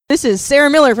This is Sarah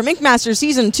Miller from Ink Master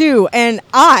Season 2, and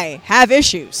I have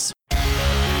issues.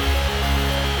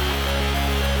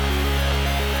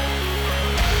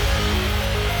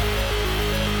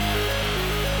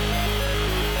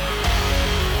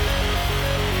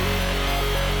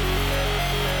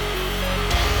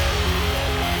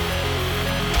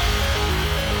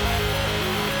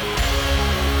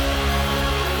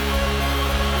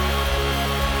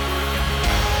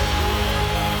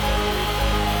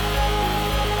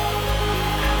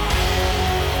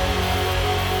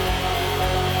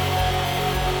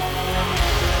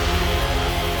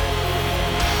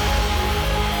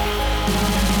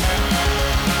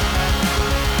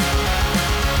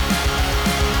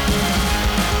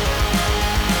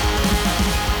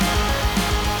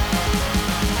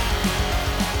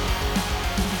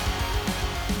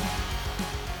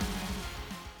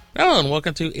 Hello and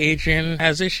welcome to Adrian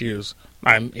Has Issues.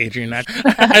 I'm Adrian. I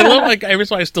love, like, every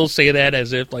time I still say that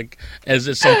as if at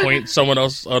some point someone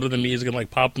else other than me is gonna, like,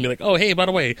 pop and be like, oh, hey, by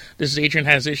the way, this is Adrian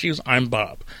Has Issues. I'm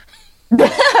Bob. Hey,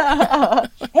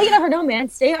 you never know, man.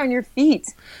 Stay on your feet.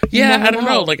 Yeah, I don't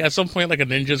know. Like, at some point, like, a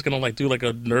ninja's gonna, like, do, like,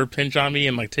 a nerve pinch on me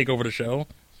and, like, take over the show.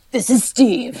 This is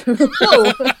Steve. We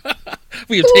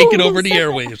have taken over the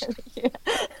airwaves.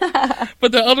 Yeah.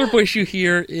 But the other voice you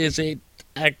hear is a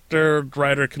actor,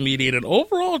 writer, comedian, and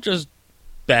overall just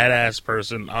badass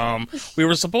person. We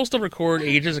were supposed to record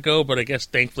ages ago, but I guess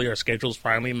thankfully our schedules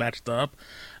finally matched up.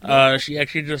 She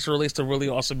actually just released a really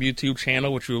awesome YouTube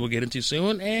channel, which we will get into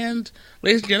soon. And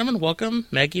ladies and gentlemen, welcome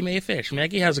Maggie Mae Fish.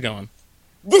 Maggie, how's it going?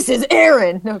 This is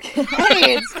Aaron. Okay.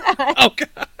 Hey, it's oh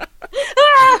God.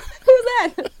 Who's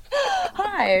that?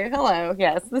 Hi. Hello.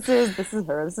 Yes, this is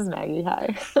her. This is Maggie.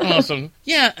 Hi. Awesome.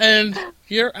 Yeah, and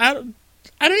you're out.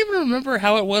 I don't even remember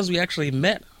how it was we actually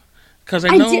met. Because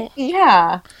I know...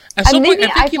 yeah. At some point, I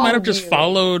think you might have just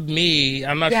followed me.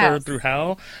 I'm not sure through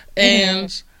how.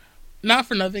 And not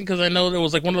for nothing, because I know there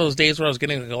was like one of those days where I was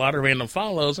getting like a lot of random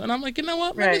follows. And I'm like, you know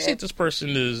what? Let me see if this person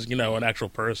is, you know, an actual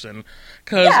person.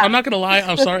 Because I'm not going to lie.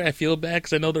 I'm sorry I feel bad,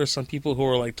 because I know there's some people who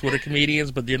are like Twitter comedians,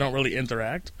 but they don't really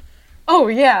interact. Oh,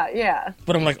 yeah, yeah.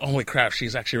 But I'm like, holy crap,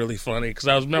 she's actually really funny. Because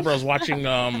I was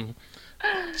watching...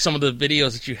 some of the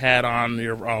videos that you had on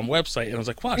your website, and I was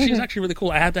like, wow, she's actually really cool.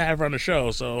 I had to have her on the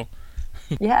show, so...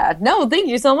 Yeah, no, thank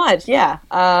you so much, yeah.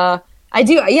 I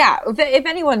do, yeah, if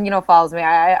anyone, you know, follows me,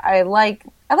 I like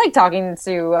talking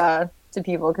to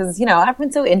people, because, you know,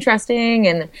 everyone's so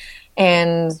interesting,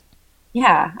 and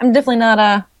yeah, I'm definitely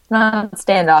not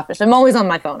standoffish. I'm always on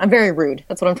my phone. I'm very rude.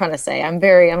 That's what I'm trying to say. I'm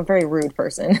a very rude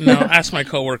person. No, ask my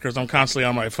coworkers. I'm constantly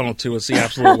on my phone, too. It's the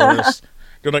absolute worst.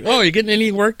 They're like, oh, you getting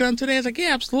any work done today? I was like,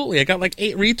 yeah, absolutely. I got like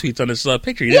 8 retweets on this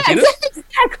picture. You didn't see this?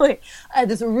 Exactly. I had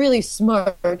this really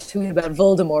smart tweet about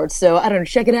Voldemort, so I don't know,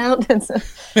 check it out. That's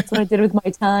what I did with my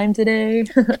time today.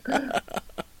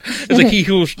 It's like he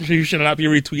who should not be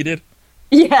retweeted.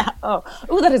 Yeah. Oh,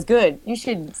 that is good. You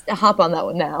should hop on that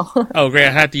one now. Oh, great.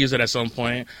 I had to use it at some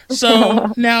point.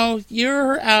 So now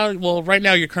you're out. Well, right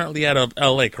now you're currently out of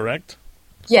LA, correct?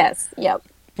 Yes. Yep.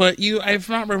 But if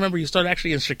not remember, you started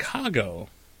actually in Chicago.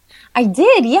 I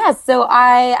did, yes. So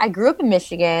I grew up in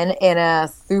Michigan in a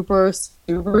super,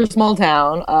 super small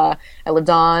town. I lived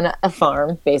on a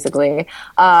farm, basically.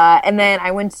 And then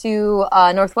I went to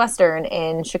Northwestern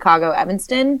in Chicago,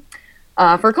 Evanston,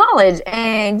 for college.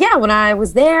 And yeah, when I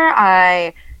was there,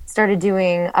 I started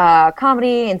doing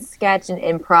comedy and sketch and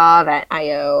improv at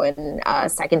I.O.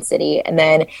 and Second City. And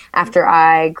then after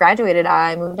I graduated,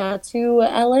 I moved out to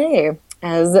L.A.,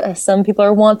 as some people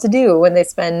are wont to do when they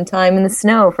spend time in the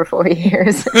snow for 4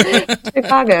 years.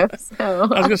 Chicago. So. I was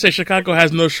going to say, Chicago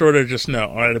has no shortage of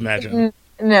snow, I'd imagine.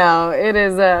 No, it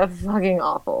is fucking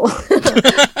awful.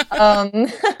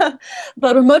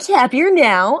 But we're much happier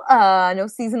now. No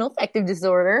seasonal affective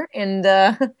disorder, and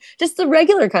just the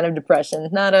regular kind of depression,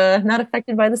 not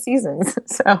affected by the seasons.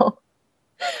 So.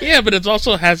 Yeah, but it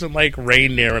also hasn't, like,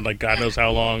 rained there in, like, God knows how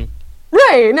long.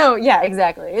 Right, no, yeah,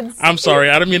 exactly. I'm sorry,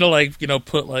 I don't mean to, like, you know,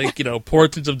 put, like, you know,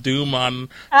 portents of doom on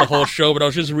the whole show, but I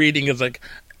was just reading, it's like,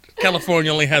 California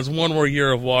only has 1 more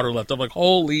year of water left. I'm like,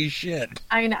 holy shit.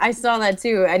 I saw that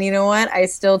too, and you know what? I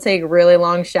still take really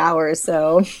long showers,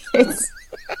 so it's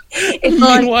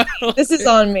this is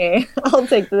on me. I'll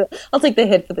take the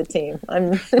hit for the team.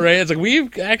 Right. It's like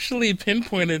we've actually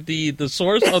pinpointed the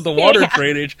source of the water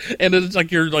drainage, and it's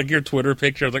like your Twitter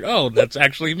picture. It's like, oh, that's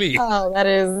actually me. Oh, that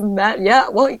is that. Yeah.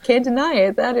 Well, you can't deny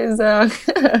it. That is.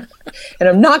 And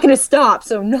I'm not going to stop.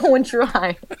 So no one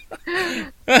try.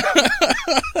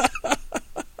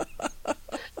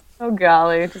 Oh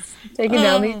golly, just taking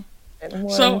down the.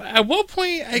 So at what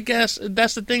point? I guess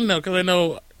that's the thing, though, because I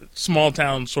know small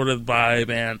town sort of vibe,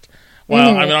 and Well,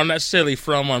 I mean, I'm not necessarily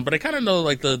from one, but I kind of know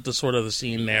like the sort of the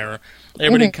scene there.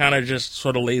 Everybody kind of just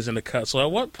sort of lays in the cut. So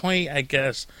at what point, I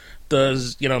guess,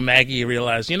 does Maggie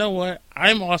realize, you know what,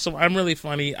 I'm awesome, I'm really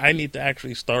funny, I need to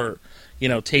actually start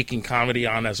taking comedy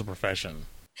on as a profession?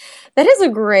 That is a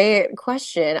great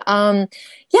question. Yeah,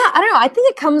 I don't know. I think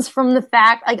it comes from the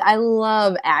fact, like, I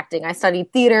love acting. I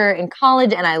studied theater in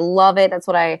college and I love it. That's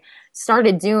what I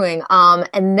started doing.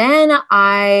 And then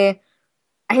I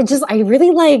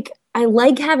really I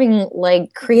like having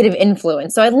like creative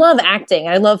influence. So I love acting.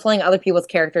 I love playing other people's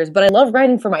characters, but I love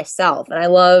writing for myself and I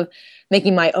love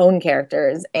making my own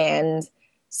characters. And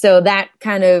so that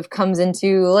kind of comes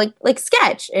into like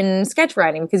sketch and sketch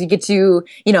writing, because you get to,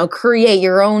 create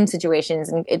your own situations,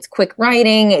 and it's quick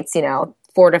writing. It's,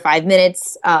 4 to 5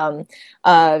 minutes of,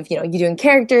 you doing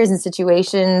characters and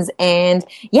situations. And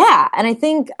yeah, and I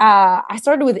think I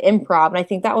started with improv, and I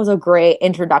think that was a great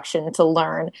introduction to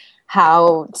learn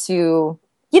how to,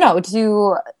 be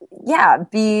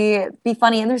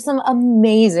funny. And there's some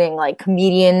amazing like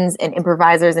comedians and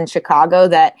improvisers in Chicago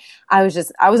that I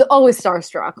was always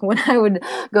starstruck when I would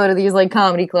go to these like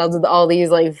comedy clubs with all these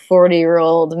like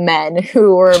 40-year-old men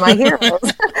who were my heroes.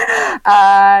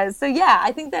 So yeah,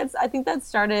 I think that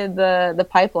started the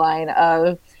pipeline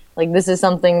of like, this is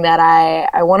something that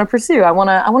I want to pursue. I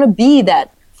want to be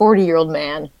that 40-year-old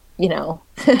man,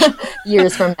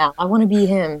 years from now. I want to be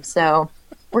him. So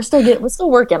we're still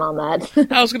working on that.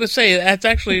 I was going to say, that's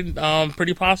actually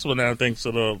pretty possible now, thanks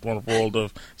to the wonderful world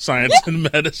of science and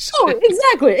medicine. Oh,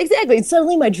 exactly.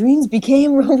 Suddenly my dreams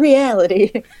became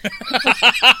reality.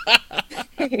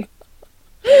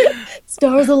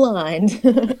 Stars aligned.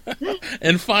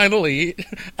 And finally,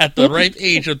 at the ripe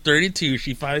age of 32,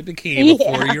 she finally became a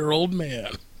 4-year-old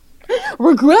man.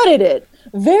 Regretted it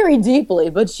very deeply,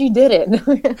 but she did it.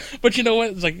 But you know what?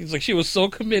 It's like she was so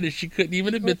committed she couldn't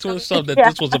even admit to herself that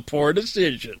this was a poor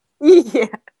decision. Yeah.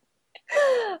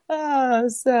 And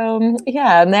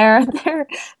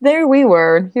there we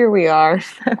were. Here we are.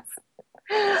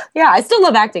 Yeah, I still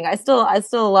love acting. I still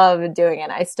love doing it.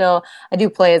 I do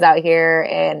plays out here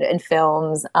and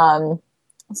films.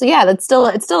 So yeah, it's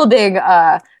still a big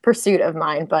pursuit of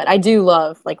mine, but I do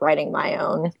love like writing my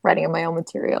own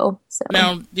material. So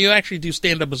now, you actually do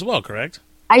stand up as well, correct?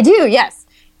 I do. Yes.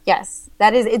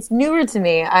 It's newer to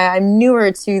me. I'm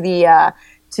newer to the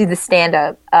stand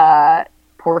up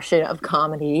portion of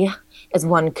comedy, as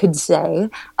one could say.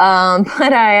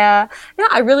 But I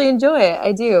really enjoy it.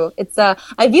 I do. It's I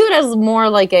view it as more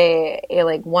like a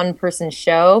like one person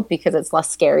show because it's less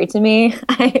scary to me.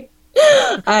 Wait,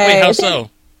 how so?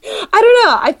 I don't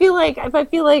know. I feel like if I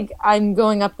feel like I'm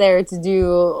going up there to do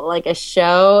like a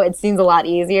show, it seems a lot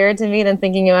easier to me than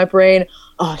thinking in my brain,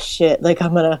 oh shit, like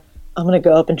I'm gonna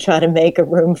go up and try to make a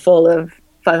room full of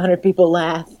 500 people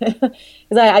laugh.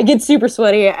 Because I get super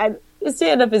sweaty.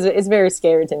 Stand up is very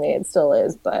scary to me. It still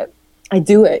is, but I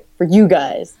do it for you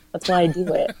guys. That's why I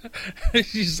do it.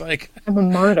 She's like, I'm a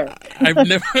martyr.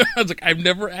 I've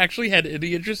never actually had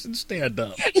any interest in stand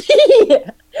up.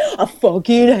 Yeah, I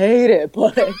fucking hate it,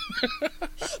 but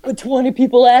 20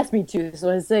 people asked me to,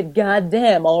 so I said, God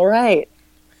damn, all right.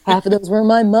 Half of those were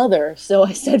my mother, so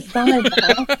I said, fine,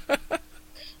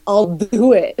 I'll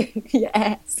do it if you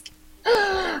ask.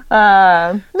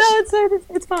 No,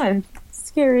 it's fine.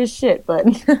 Scary as shit, but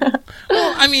well,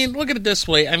 I mean, look at it this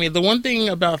way. I mean, the one thing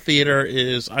about theater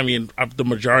is, I mean, the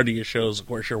majority of shows, of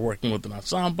course, you're working with an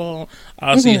ensemble.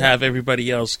 So you have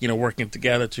everybody else, working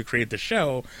together to create the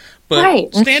show. But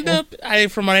right. Stand up,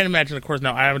 from what I imagine, of course,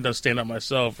 now I haven't done stand up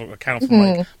myself. I count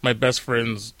from my best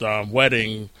friend's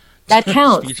wedding. That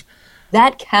counts. Speech.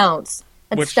 That counts.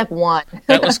 That's step one.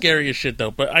 That was scary as shit,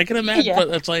 though. But I can imagine. But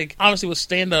it's like, obviously, with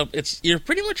stand up, you're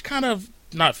pretty much kind of,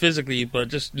 not physically, but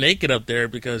just naked up there,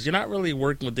 because you're not really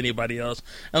working with anybody else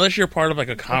unless you're part of like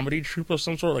a comedy troupe of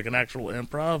some sort, like an actual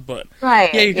improv. But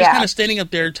right, you're just kind of standing up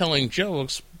there telling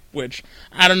jokes, which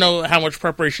I don't know how much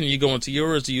preparation you go into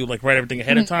yours. Do you like write everything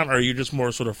ahead of time, or are you just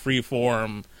more sort of free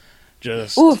form?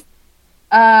 Just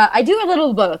I do a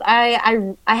little of both.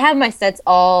 I have my sets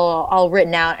all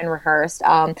written out and rehearsed.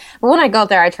 But when I go up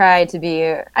there, I try to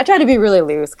be really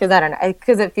loose, because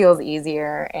because it feels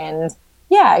easier, and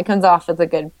yeah, it comes off as a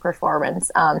good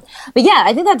performance. But yeah,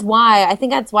 I think that's why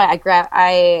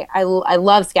I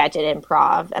love sketch and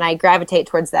improv, and I gravitate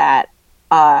towards that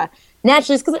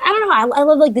naturally, because I don't know, I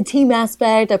love like the team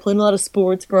aspect. I played a lot of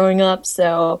sports growing up,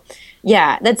 so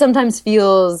yeah, that sometimes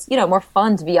feels more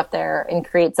fun to be up there and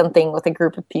create something with a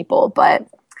group of people. But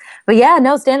yeah,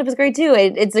 no, stand up is great too.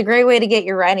 It's a great way to get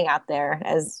your writing out there,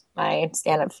 as my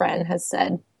stand up friend has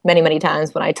said many, many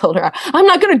times when I told her, I'm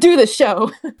not going to do this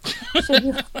show.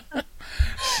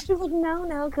 She's like,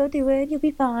 no, go do it. You'll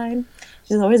be fine.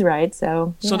 She's always right.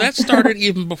 So So that started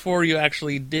even before you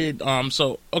actually did.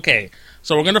 So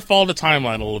we're gonna follow the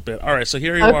timeline a little bit. All right. So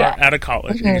here you are out of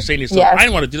college, and you're saying to yourself, Yes. I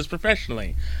want to do this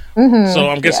professionally. So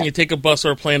I'm guessing you take a bus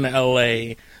or a plane to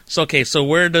LA. So so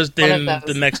where does then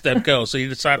the next step go? So you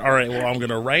decide, all right, well, I'm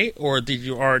gonna write, or did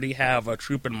you already have a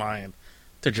troupe in mind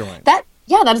to join? That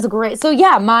is great. So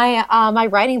yeah, my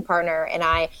writing partner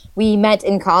and we met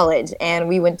in college, and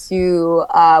we went to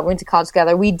college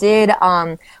together. We did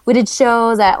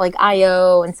shows at like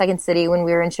IO and Second City when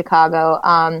we were in Chicago,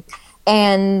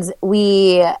 and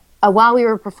we while we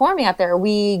were performing out there,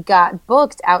 we got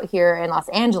booked out here in Los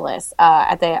Angeles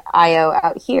at the IO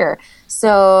out here.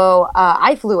 So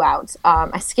I flew out.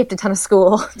 I skipped a ton of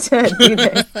school to do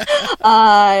this.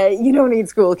 You don't need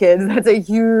school, kids. That's a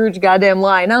huge goddamn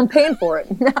lie. Now I'm paying for it.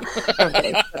 I'm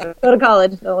kidding. Go to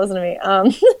college. Don't listen to me.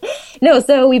 No,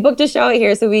 so we booked a show out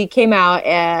here. So we came out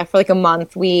for like a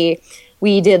month. We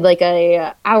did like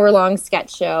a hour-long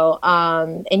sketch show.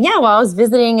 And yeah, while I was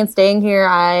visiting and staying here,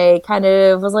 I kind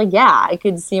of was like, yeah, I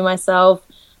could see myself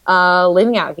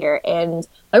living out here. And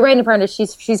my writing partner,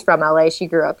 she's from LA. She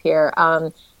grew up here.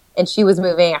 And she was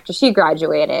moving after she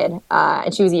graduated.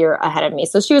 And she was a year ahead of me.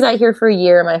 So she was out here for a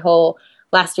year, my whole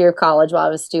last year of college, while I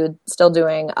was still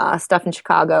doing stuff in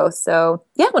Chicago. So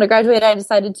yeah, when I graduated, I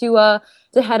decided to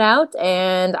head out,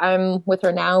 and I'm with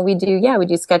her now. We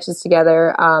do sketches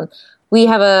together. We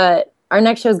have our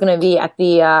next show is going to be at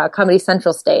the Comedy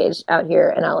Central stage out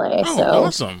here in LA. Oh, so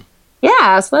awesome!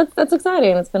 Yeah, so that's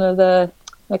exciting. It's kind of the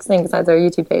next thing besides our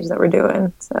YouTube page that we're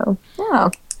doing. So yeah,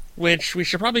 which we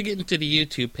should probably get into the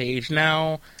YouTube page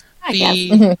now.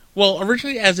 Yes. Well,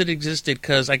 originally as it existed,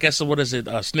 because I guess what is it?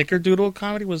 Snickerdoodle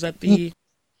Comedy, was that the?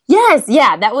 Yes,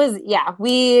 yeah, that was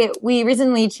We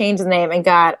recently changed the name and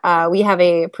we have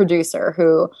a producer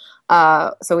who.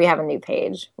 So we have a new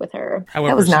page with her.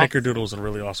 However, Snickerdoodle is a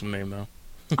really awesome name, though.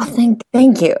 Oh,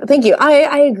 thank you.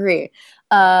 I agree.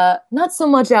 Not so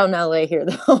much out in LA here,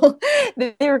 though.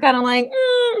 They were kind of like,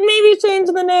 maybe change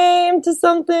the name to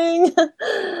something.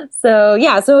 So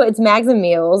yeah, so it's Mags and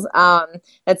Meals.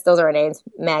 Those are our names,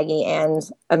 Maggie and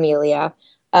Amelia.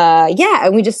 Yeah,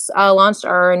 and we just launched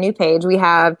our new page. We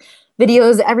have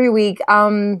videos every week.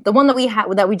 The one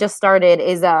that we just started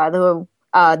is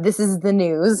This Is the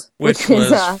News, which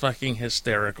was fucking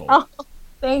hysterical. Oh,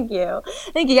 thank you.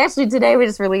 Actually, today we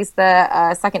just released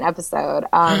the second episode.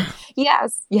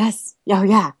 Yes. Oh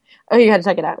yeah. Oh, you got to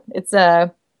check it out. It's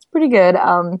pretty good.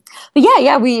 But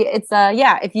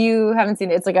if you haven't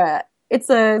seen it, it's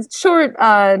a short.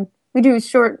 We do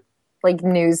short like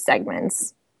news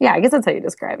segments. Yeah, I guess that's how you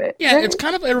describe it. Yeah, it's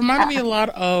kind of. It reminded me a lot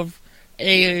of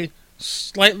a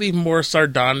slightly more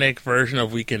sardonic version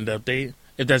of Weekend Update.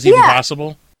 If that's even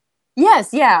possible. Yes,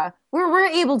 yeah. We're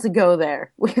able to go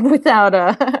there without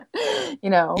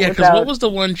Yeah, because what was the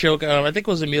one joke? I think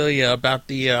it was Amelia about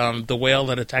the whale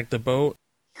that attacked the boat.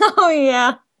 Oh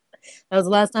yeah, that was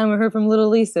the last time we heard from Little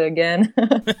Lisa again. We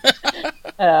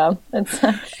get a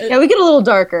little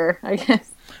darker, I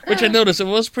guess. Which I noticed it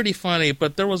was pretty funny,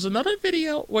 but there was another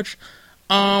video which,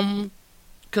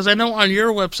 because I know on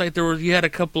your website you had a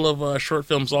couple of short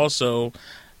films also.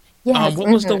 Yes. What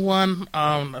was the one?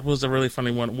 Was a really funny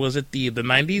one. Was it the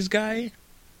 90s guy?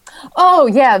 Oh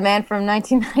yeah, man, from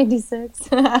 1996.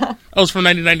 Oh, it was from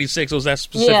 1996. It was that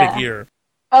specific year.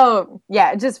 Oh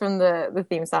yeah, just from the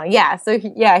theme song. Yeah, so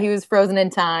he was frozen in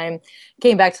time,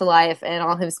 came back to life, and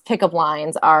all his pickup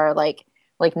lines are like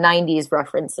 90s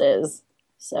references.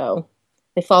 So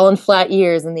they fall in flat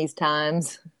years in these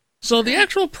times. So the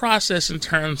actual process in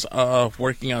terms of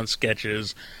working on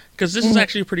sketches, because this is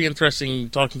actually pretty interesting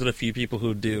talking to the few people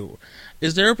who do.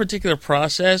 Is there a particular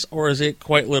process, or is it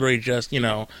quite literally just,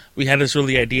 we had this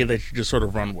really idea that you just sort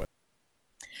of run with?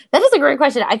 That is a great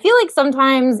question. I feel like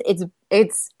sometimes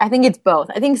I think it's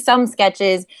both. I think some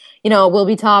sketches, we'll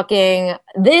be talking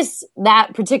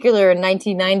that particular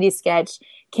 1990 sketch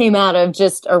came out of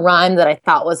just a rhyme that I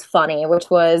thought was funny, which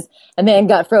was a man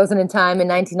got frozen in time in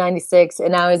 1996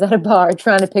 and now he's at a bar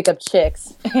trying to pick up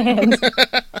chicks. And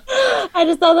I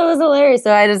just thought that was hilarious.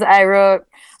 So I wrote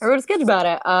a sketch about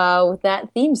it with that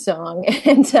theme song,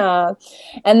 and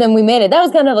then we made it. That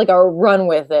was kind of like a run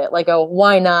with it, like a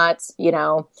why not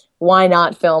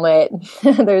film it?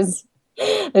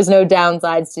 There's no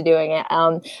downsides to doing it.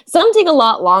 Some take a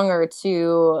lot longer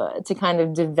to kind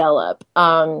of develop.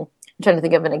 I'm trying to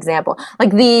think of an example, like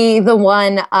the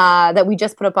one that we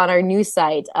just put up on our new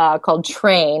site called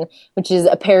Train, which is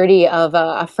a parody of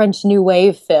a French New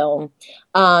Wave film.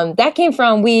 That came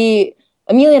from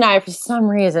Amelia and I, for some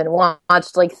reason,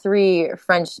 watched like 3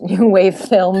 French New Wave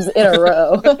films in a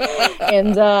row.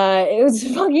 And it was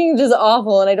fucking just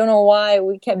awful. And I don't know why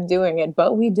we kept doing it,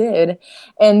 but we did.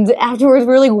 And afterwards,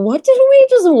 we were like, what did we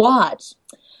just watch?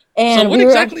 And so what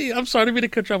exactly, I'm sorry to be to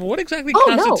cut you off, what exactly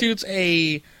constitutes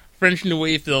a French New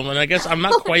Wave film? And I guess I'm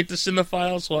not quite the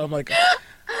cinephile, so I'm like...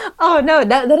 Oh, no,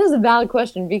 that is a valid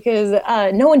question because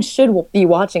no one should be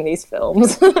watching these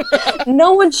films.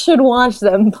 No one should watch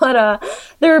them. But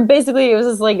there was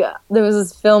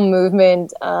this film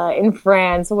movement in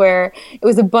France where it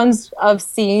was a bunch of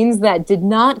scenes that did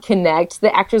not connect.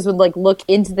 The actors would like look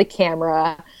into the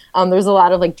camera. There was a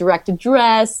lot of like direct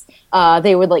address.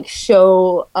 They would like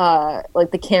show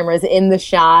like the cameras in the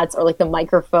shots or like the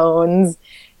microphones.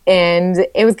 And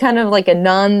it was kind of like a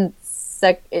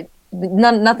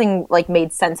nothing like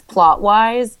made sense plot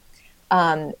wise,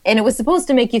 and it was supposed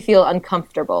to make you feel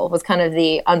uncomfortable. Was kind of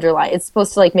the underline. It's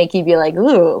supposed to like make you be like,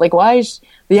 ooh, like why is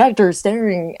the actor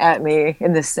staring at me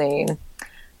in this scene?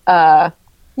 Yeah,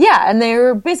 and they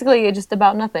were basically just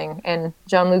about nothing. And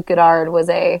Jean-Luc Godard was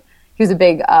a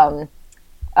big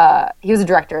he was a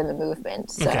director in the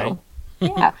movement. So okay.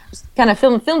 Yeah, just kind of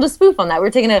filmed a spoof on that. We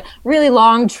were taking a really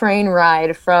long train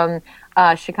ride from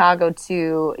Chicago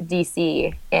to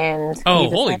DC, and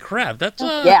holy crap! That's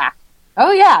yeah,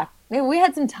 oh yeah. We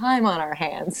had some time on our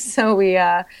hands, so we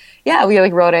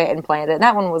like wrote it and planned it. And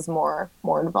that one was more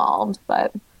involved,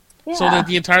 but yeah. So that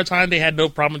the entire time they had no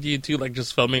problem with you two like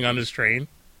just filming on this train.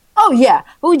 Oh yeah,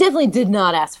 but we definitely did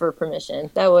not ask for permission.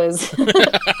 That was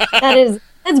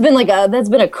that's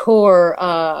been a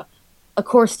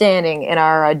core standing in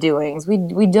our doings.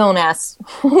 We don't ask.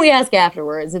 We ask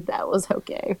afterwards if that was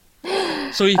okay.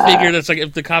 So he figured it's like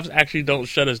if the cops actually don't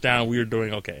shut us down, we're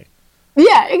doing okay.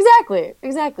 Yeah, exactly.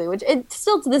 Which it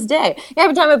still to this day.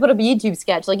 Every time I put up a YouTube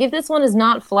sketch, like if this one is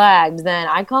not flagged, then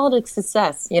I call it a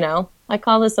success. You know, I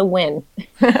call this a win.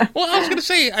 Well, I was gonna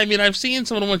say, I mean, I've seen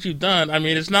some of the ones you've done. I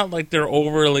mean, it's not like they're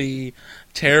overly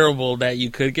terrible that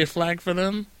you could get flagged for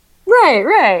them.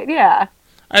 Right, yeah.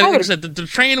 Like I said, the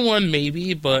train one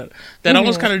maybe, but that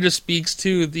almost kind of just speaks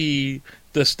to the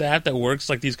staff that works,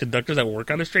 like these conductors that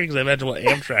work on this train, because I imagine what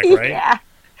Amtrak, right?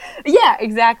 Yeah,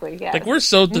 exactly, yeah. Like, we're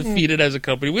so defeated as a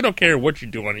company, we don't care what you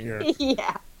do on here.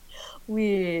 Yeah,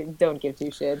 we don't give 2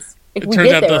 shits. It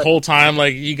turns out the whole time,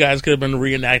 like, you guys could have been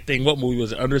reenacting, what movie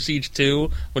was it, Under Siege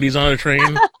 2, when he's on a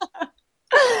train?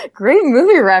 Great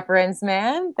movie reference,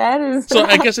 man. That is... So,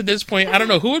 I guess at this point, I don't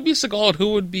know, who would be Seagal and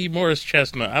who would be Morris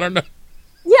Chestnut? I don't know.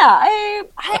 Yeah,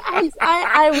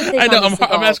 I would think I know,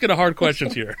 I'm asking the hard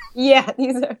questions here. Yeah,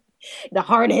 these are the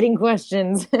hard-hitting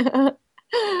questions.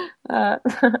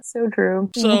 So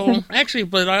true. So, actually,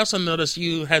 but I also noticed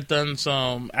you had done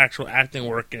some actual acting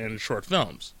work in short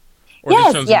films. Or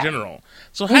just films in general.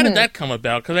 So how did that come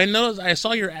about? Because I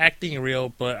saw your acting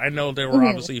reel, but I know they were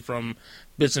obviously from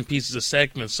bits and pieces of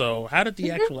segments. So how did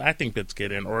the actual acting bits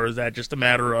get in? Or is that just a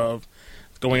matter of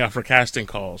going out for casting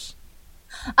calls?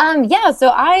 Yeah, so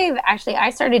I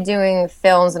started doing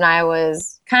films when I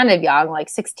was kind of young, like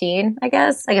 16, I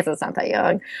guess. I guess it's not that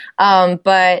young.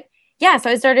 But yeah, so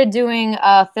I started doing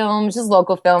films, just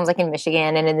local films like in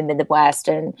Michigan and in the Midwest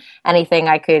and anything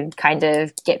I could kind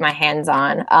of get my hands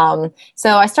on.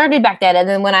 So I started back then. And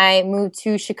then when I moved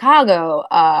to Chicago,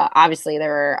 obviously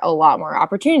there were a lot more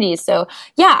opportunities. So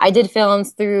yeah, I did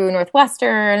films through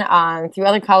Northwestern, through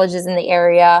other colleges in the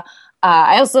area.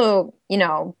 I also,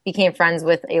 became friends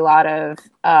with a lot of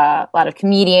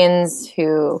comedians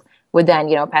who would then,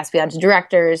 pass me on to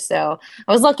directors. So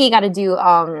I was lucky, got to do,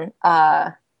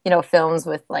 films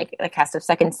with like the cast of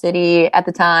Second City at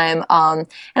the time, and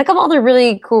a couple other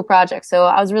really cool projects. So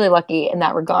I was really lucky in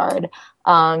that regard.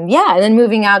 And then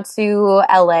moving out to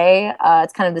LA,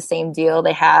 it's kind of the same deal.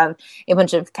 They have a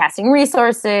bunch of casting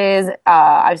resources.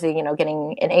 Obviously,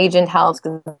 getting an agent helps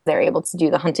because they're able to do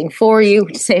the hunting for you,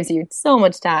 which saves you so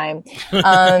much time.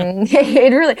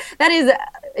 It really, that is,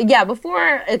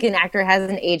 before like an actor has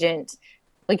an agent,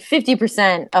 like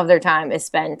 50% of their time is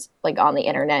spent like on the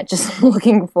internet, just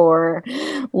looking for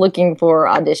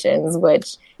auditions,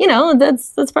 which,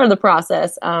 that's part of the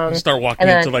process. Start walking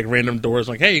into like random doors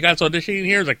like, hey, you guys auditioning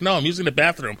here? It's like, no, I'm using the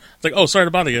bathroom. It's like, oh, sorry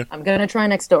to bother you. I'm going to try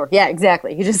next door. Yeah,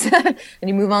 exactly. You just, and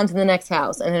you move on to the next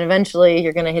house and then eventually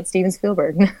you're going to hit Steven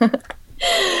Spielberg.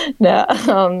 No,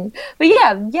 but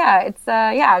it's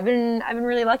I've been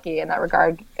really lucky in that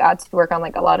regard. Got to work on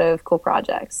like a lot of cool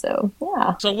projects. So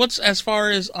yeah. So what's as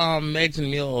far as Megs and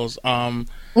Meals?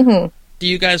 Do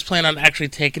you guys plan on actually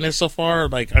taking it so far?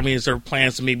 Like, I mean, is there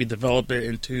plans to maybe develop it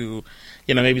into,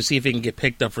 maybe see if it can get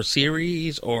picked up for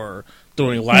series or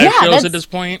doing live shows at this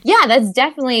point? Yeah, that's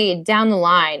definitely down the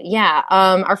line. Yeah.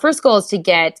 Our first goal is to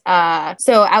get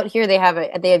so out here they have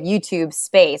YouTube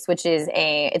Space, which is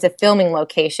it's a filming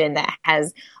location that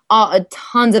has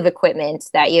tons of equipment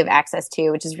that you have access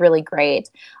to, which is really great.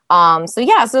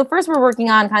 So first we're working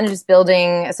on kind of just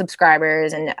building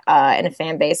subscribers and a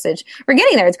fan base, which we're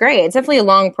getting there. It's great. It's definitely a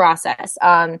long process.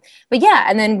 But yeah,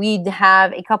 and then we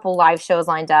have a couple live shows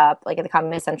lined up, like at the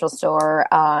Comedy Central store,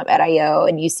 at IO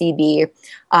and UCB.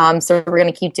 So we're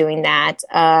going to keep doing that.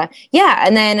 Yeah,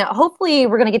 and then hopefully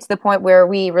we're going to get to the point where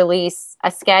we release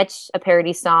a sketch, a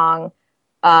parody song,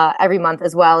 every month,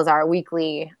 as well as our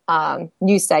weekly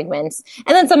news segments,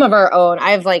 and then some of our own. I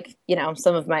have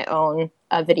some of my own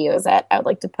videos that I would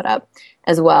like to put up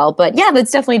as well. But yeah,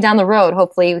 that's definitely down the road.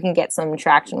 Hopefully, we can get some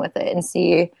traction with it and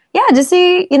see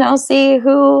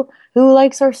who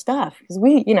likes our stuff, because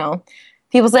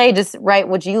people say just write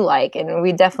what you like, and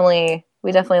we definitely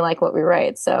like what we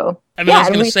write. So I was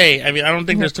going to say, I don't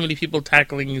think there's too many people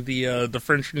tackling the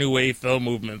French New Wave film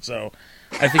movement. So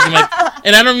I think you might,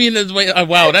 and I don't mean this way.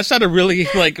 Wow, that sounded really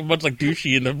much like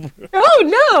douchey in the. Oh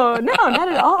no, not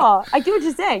at all. I get what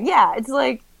you're saying. Yeah, it's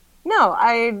like no,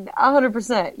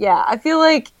 100%. Yeah, I feel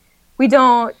like we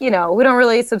don't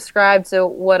really subscribe to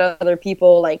what other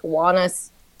people want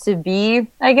us to be,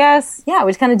 I guess. Yeah,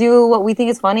 we just kind of do what we think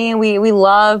is funny, and we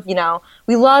love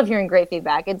hearing great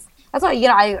feedback. That's why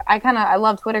I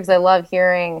love Twitter, because I love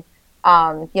hearing.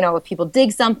 If people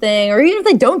dig something, or even if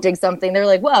they don't dig something, they're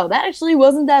like, "Whoa, that actually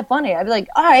wasn't that funny." I'd be like,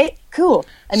 "All right, cool."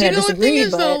 I mean, I disagree,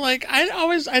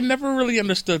 I never really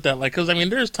understood that. Because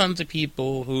there's tons of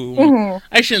people who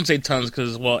I shouldn't say tons,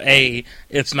 because A,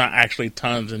 it's not actually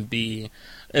tons, and B,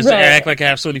 I act like I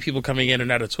have so many people coming in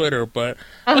and out of Twitter. But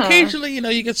occasionally,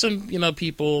 you get some,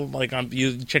 people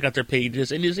you check out their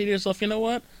pages and you say to yourself, you know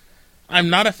what, I'm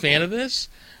not a fan of this.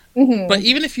 Mm-hmm. But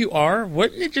even if you are,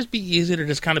 wouldn't it just be easy to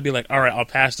just kind of be like, all right, I'll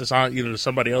pass this on either to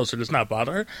somebody else or just not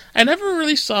bother? I never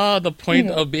really saw the point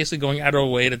of basically going out of a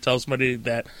way to tell somebody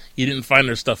that you didn't find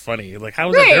their stuff funny. How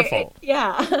was that their fault?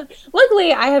 Yeah.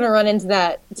 Luckily, I haven't run into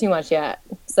that too much yet.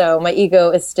 So my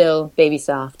ego is still baby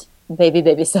soft.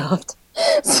 Baby soft.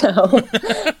 So,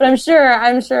 but I'm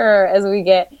sure as we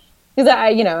get, because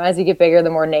as you get bigger, the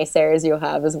more naysayers you'll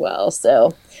have as well.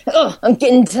 So, I'm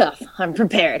getting tough. I'm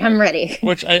prepared. I'm ready.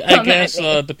 Which I guess,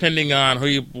 depending on who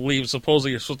you believe,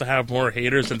 supposedly you're supposed to have more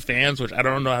haters than fans, which I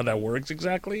don't know how that works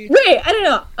exactly. Right. I don't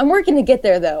know. I'm working to get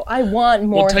there, though. I want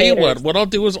more haters. Well, tell you what I'll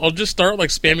do is I'll just start,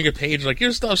 spamming a page,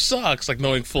 your stuff sucks,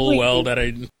 knowing full well that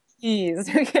I...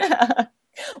 Jeez. Yeah.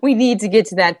 We need to get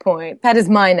to that point. That is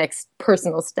my next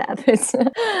personal step. It's,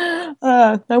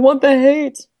 I want the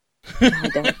hate.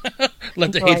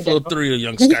 Let the hate flow through you,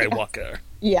 young Skywalker.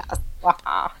 Yeah.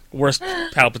 Worst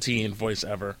Palpatine voice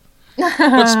ever.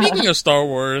 But speaking of Star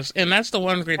Wars, and that's the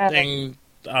one great thing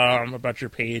about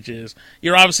your page is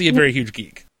you're obviously a very huge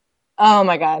geek. Oh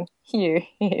my god. Huge.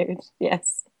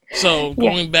 Yes. So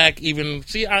going back even...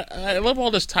 See, I love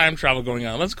all this time travel going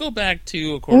on. Let's go back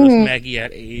to, of course, Maggie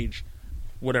at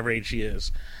whatever age she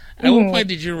is. At what point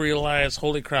did you realize,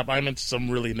 holy crap, I'm into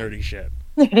some really nerdy shit?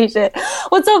 Nerdy shit.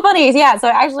 What's so funny is, so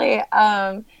actually,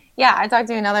 I talked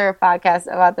to another podcast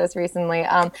about this recently.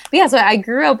 So I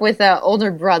grew up with an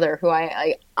older brother who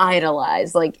I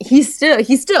idolize. He's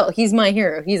my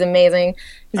hero. He's amazing.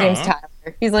 His name's Tyler.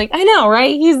 He's I know,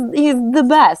 right? He's the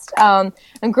best. And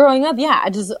growing up, I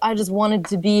just wanted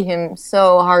to be him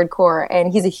so hardcore.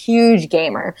 And he's a huge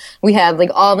gamer. We have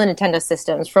all the Nintendo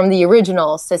systems from the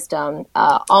original system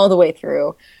all the way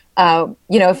through.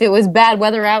 If it was bad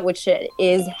weather out, which it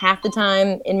is half the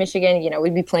time in Michigan,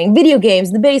 we'd be playing video games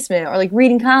in the basement or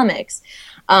reading comics.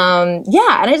 And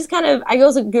I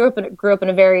also grew up in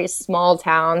a very small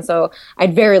town, so I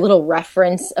had very little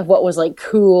reference of what was like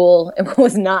cool and what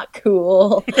was not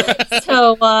cool.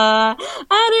 So I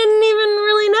didn't even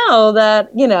really know that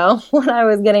what I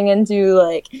was getting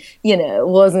into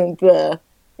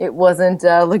it wasn't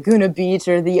Laguna Beach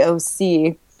or the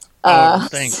OC.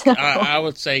 I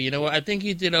would say, I think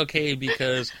you did okay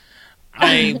because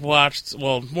I watched,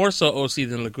 more so OC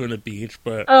than Laguna Beach,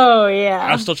 but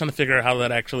I'm still trying to figure out how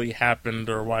that actually happened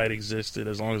or why it existed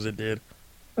as long as it did.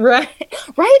 Right.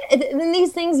 And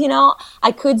these things,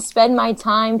 I could spend my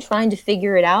time trying to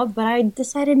figure it out, but I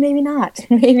decided maybe not.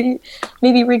 Maybe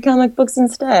read comic books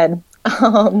instead.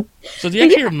 So do you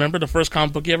actually remember the first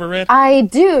comic book you ever read? I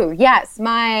do, yes.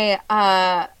 My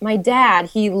dad,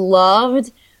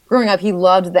 growing up, he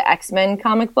loved the X-Men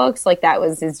comic books. That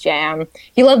was his jam.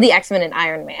 He loved the X-Men and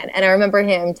Iron Man. And I remember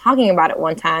him talking about it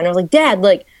one time. And I was like, Dad,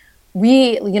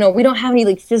 we don't have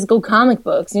any, physical comic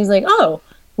books. And he's like, oh,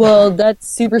 well, that's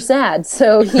super sad.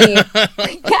 So he,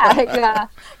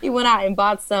 he went out and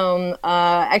bought some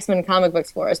X-Men comic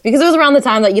books for us because it was around the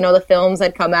time that, the films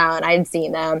had come out and I had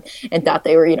seen them and thought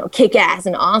they were, kick-ass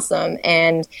and awesome.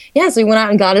 And yeah, so he went out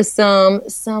and got us some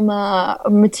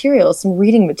material, some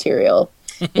reading material.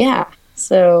 Yeah.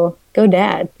 So go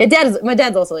dad. My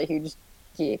dad's also a huge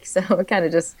geek, so it kind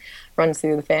of just runs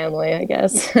through the family, I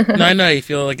guess. No, I know you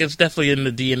feel like it's definitely in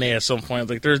the DNA at some point.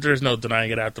 Like there's no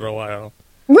denying it after a while.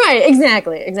 Right,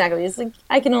 exactly. It's like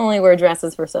I can only wear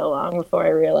dresses for so long before I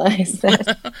realize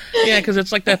that. Yeah, because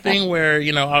it's like that thing where,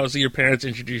 obviously your parents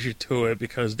introduce you to it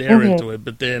because they're into it,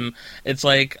 but then it's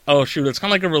like, oh shoot, it's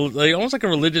kind of like almost like a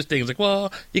religious thing. It's like,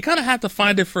 well, you kind of have to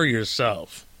find it for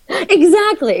yourself.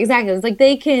 Exactly. It's like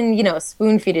they can,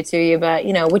 spoon feed it to you, but,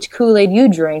 which Kool-Aid you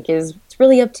drink it's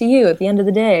really up to you at the end of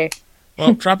the day.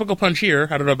 Well, Tropical Punch here.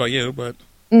 I don't know about you, but...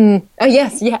 Oh,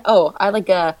 yes, yeah. Oh, I like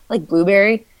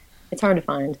blueberry. It's hard to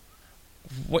find.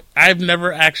 I've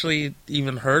never actually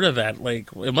even heard of that. Like,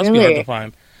 it must be hard to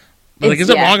find. But, is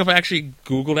it wrong if I actually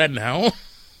Google that now?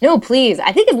 No, please.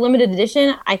 I think it's limited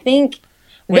edition. I think...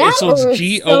 Wait, so it's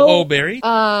G-O-O berry?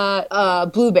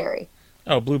 Blueberry.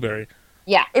 Oh, blueberry.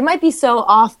 Yeah, it might be so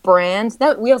off-brand.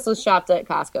 That we also shopped at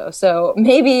Costco, so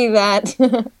maybe that...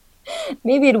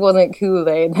 maybe it wasn't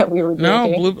Kool-Aid that we were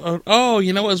drinking. No,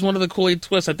 it was one of the Kool-Aid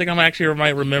twists. I think I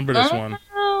might remember this one.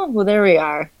 Oh, well, there we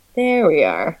are.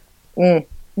 Man,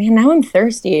 now I'm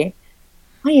thirsty.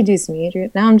 Why do you do this to me, Adrian?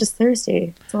 Now I'm just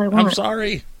thirsty. That's all I want. I'm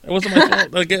sorry. It wasn't my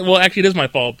fault. Well, actually, it is my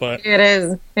fault, but... It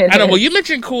is. I know. Well, you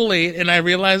mentioned Kool-Aid, and I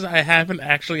realized I haven't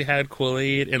actually had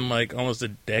Kool-Aid in, like, almost a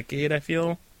decade, I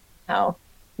feel. Oh,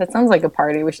 that sounds like a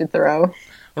party we should throw.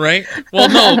 Right? Well,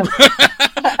 no.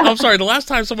 I'm sorry. The last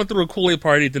time someone threw a Kool-Aid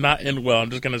party did not end well, I'm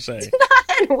just going to say. Did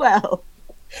not end well.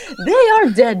 They are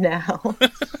dead now.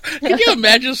 Can you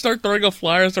imagine start throwing up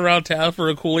flyers around town for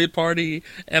a Kool-Aid party?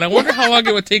 And I wonder how long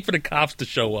it would take for the cops to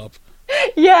show up.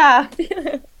 Yeah.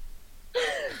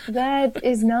 That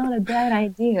is not a bad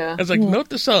idea. I was like, note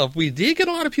this up. We did get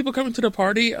a lot of people coming to the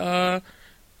party. The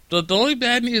only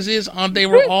bad news is they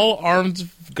were all armed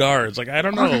guards. Like, I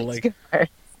don't know. Like,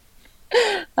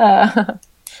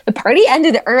 the party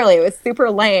ended early. It was super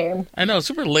lame. I know,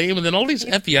 super lame. And then all these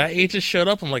FBI agents showed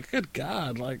up. I'm like, good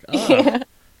God. Like, yeah.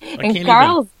 And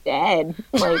Carl's dead.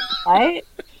 Like, what?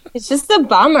 It's just a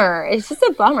bummer.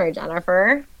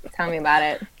 Jennifer. Tell me about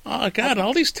it. Oh, God.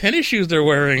 All these tennis shoes they're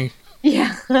wearing.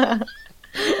 Yeah.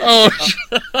 Oh,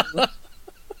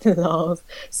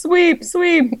 Sweep.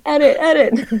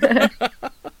 Edit.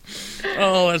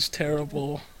 Oh, that's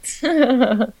terrible.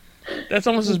 That's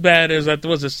almost as bad as that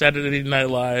was a Saturday Night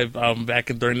Live back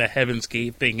during the Heaven's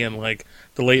Gate thing in like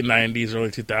the late 90s, early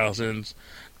 2000s.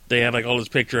 They had like all this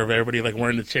picture of everybody like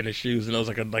wearing the tennis shoes, and it was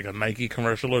like a Nike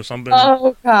commercial or something.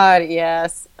 Oh God,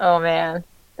 yes. Oh man,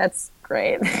 that's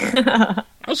great.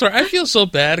 I'm sorry, I feel so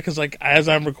bad because like as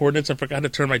I'm recording this, I forgot to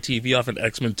turn my TV off and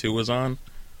X-Men 2 was on.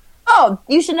 Oh,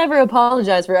 you should never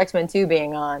apologize for X-Men 2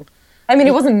 being on. I mean,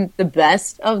 it wasn't the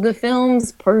best of the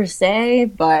films per se,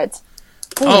 but.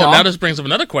 Now this brings up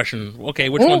another question. Okay,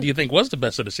 which one do you think was the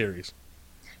best of the series?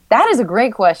 That is a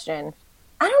great question.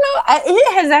 I don't know.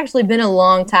 It has actually been a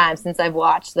long time since I've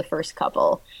watched the first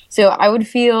couple, so I would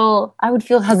feel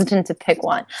hesitant to pick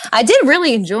one. I did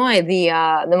really enjoy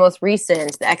the most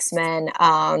recent, the X-Men.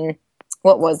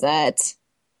 What was that?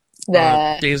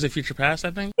 The Days of Future Past,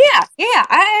 I think. Yeah.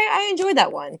 I enjoyed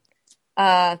that one.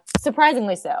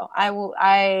 Surprisingly so. I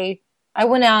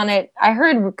went on it. I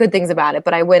heard good things about it,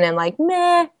 but I went in like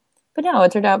meh. But no,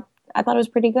 it turned out. I thought it was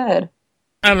pretty good.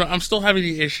 I don't know. I'm still having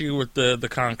the issue with the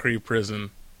concrete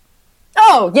prison.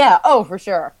 Oh yeah. Oh for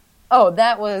sure. Oh,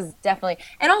 that was definitely.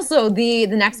 And also the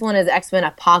next one is X-Men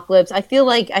Apocalypse. I feel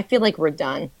like we're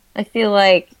done. I feel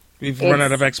like we've run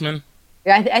out of X-Men.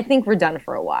 Yeah, I think we're done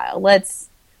for a while. Let's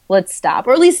stop,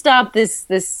 or at least stop this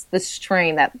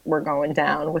train that we're going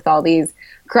down with all these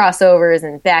crossovers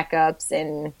and backups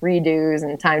and redos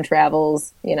and time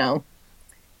travels.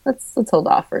 Let's hold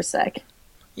off for a sec.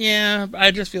 Yeah,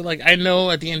 I just feel like I know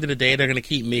at the end of the day they're going to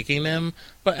keep making them,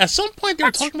 but at some point they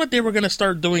were talking about they were going to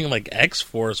start doing like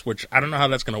X-Force, which I don't know how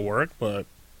that's going to work, but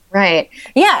right,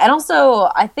 yeah, and also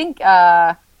I think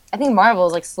Marvel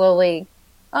is like slowly.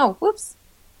 Oh, whoops!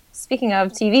 Speaking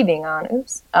of TV being on,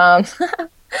 oops.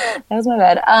 That was my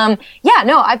bad.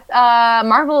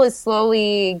 Marvel is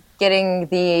slowly getting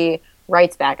the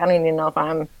rights back. I don't even know if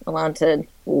I'm allowed to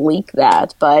leak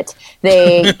that, but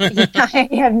I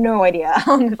have no idea if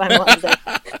I'm allowed to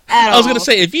I was going to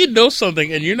say, if you know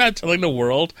something and you're not telling the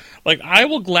world, like, I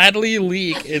will gladly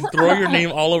leak and throw your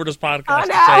name all over this podcast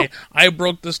and say, I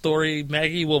broke the story.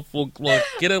 Maggie will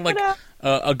get it, like,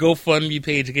 a GoFundMe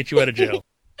page to get you out of jail.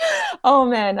 Oh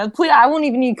man, I won't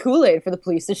even need Kool-Aid for the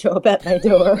police to show up at my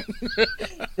door.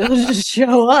 They'll just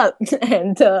show up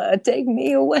and take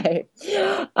me away.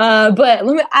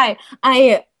 But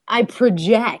I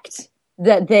project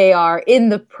that they are in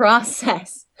the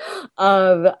process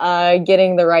of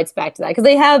getting the rights back to that, because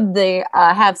they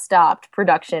have stopped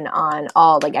production on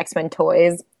all like X-Men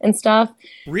toys and stuff.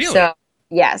 Really? So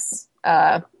yes,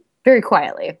 very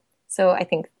quietly. So I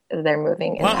think they're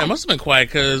moving. Wow, it must have been quiet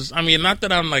because, I mean, not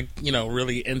that I'm like,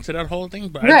 really into that whole thing,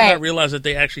 but I Right. did not realize that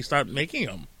they actually stopped making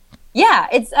them. Yeah,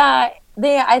 it's I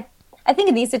think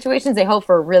in these situations they hope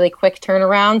for a really quick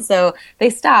turnaround, so they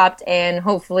stopped, and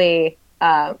hopefully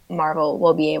Marvel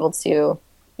will be able to,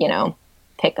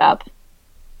 pick up.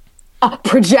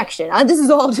 Projection. This is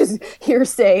all just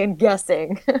hearsay and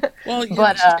guessing. Well,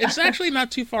 But, it's actually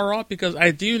not too far off because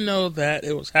I do know that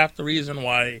it was half the reason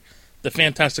why the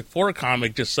Fantastic Four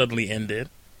comic just suddenly ended.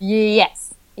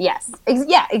 Yes. Yeah,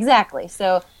 exactly.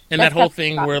 So And that whole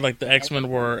thing where like the X-Men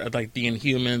were like the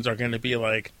Inhumans are going to be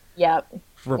like yep.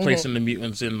 replacing the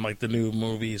mutants in like the new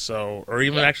movie, so or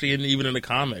even actually even in the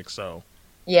comics. So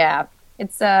Yeah,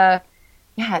 it's and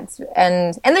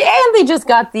they just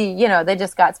got they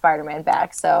just got Spider-Man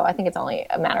back, so I think it's only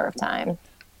a matter of time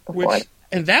before.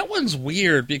 And that one's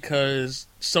weird because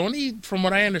Sony, from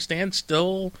what I understand,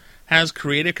 still has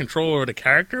creative control over the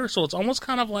character, so it's almost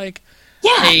kind of like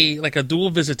a dual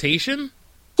visitation.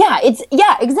 Yeah,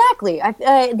 exactly.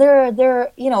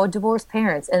 They're divorced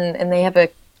parents, and they have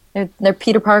they're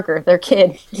Peter Parker, their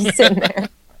kid, just sitting there.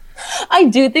 I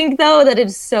do think though that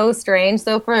it's so strange.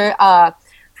 So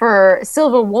for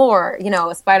Civil War,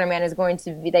 Spider-Man is going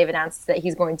to be. They've announced that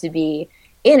he's going to be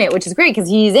in it, which is great because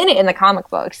he's in it in the comic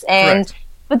books. And Correct.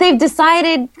 But they've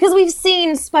decided, because we've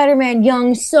seen Spider-Man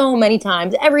young so many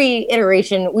times, every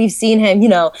iteration we've seen him,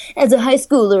 as a high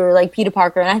schooler like Peter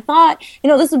Parker. And I thought,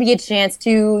 this would be a chance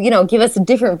to, give us a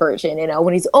different version,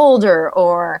 when he's older,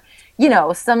 or,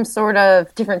 some sort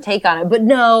of different take on it. But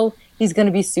no, he's going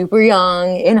to be super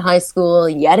young in high school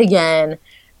yet again.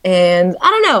 And I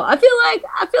don't know. I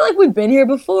feel like we've been here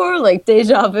before, like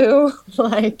deja vu.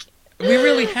 Like We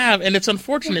really have, and it's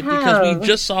unfortunate because we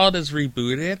just saw this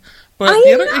rebooted. But I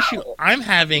the other know. issue I'm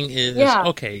having is, Yeah.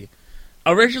 okay,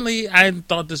 originally I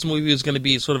thought this movie was going to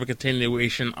be sort of a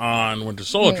continuation on Winter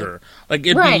Soldier. Like,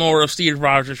 it'd Right. be more of Steve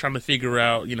Rogers trying to figure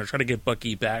out, trying to get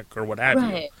Bucky back or what have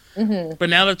right. you. But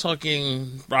now they're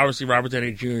talking, obviously, Robert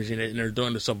Downey Jr. is in it, and they're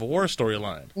doing the Civil War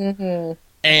storyline.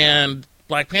 And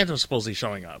Black Panther's supposedly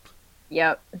showing up.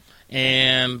 Yep.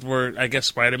 And I guess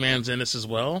Spider-Man's in this as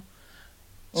well.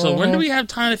 So when do we have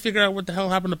time to figure out what the hell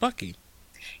happened to Bucky?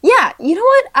 Yeah, you know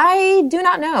what? I do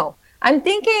not know. I'm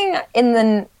thinking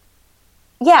is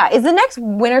the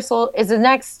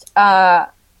next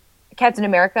Captain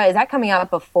America, is that coming out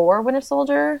before Winter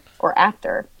Soldier or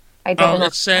after? I don't know.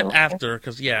 It's said after,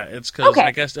 because Okay.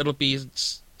 I guess it'll be,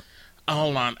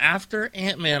 hold on, after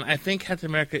Ant-Man, I think Captain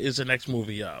America is the next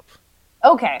movie up.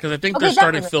 Okay. Because I think Okay, they're that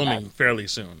starting makes filming sense. fairly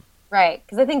soon. Right,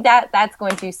 because I think that's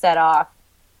going to set off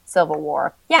Civil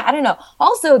War. Yeah, I don't know.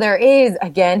 Also, there is,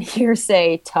 again,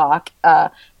 hearsay talk.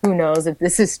 Who knows if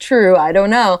this is true? I don't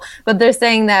know. But they're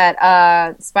saying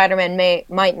that Spider-Man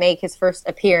might make his first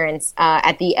appearance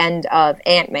at the end of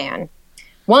Ant-Man.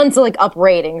 One, to like up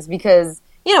ratings, because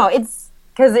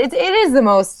it is the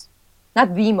most,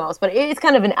 not the most, but it's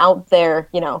kind of an out there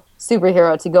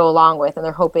superhero to go along with, and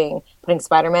they're hoping putting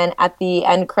Spider-Man at the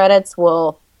end credits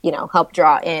will help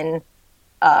draw in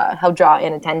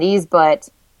attendees. But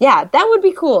yeah, that would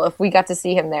be cool if we got to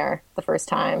see him there the first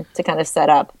time to kind of set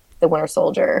up the Winter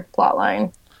Soldier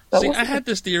plotline. See, I had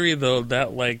this theory though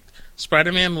that like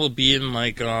Spider-Man will be in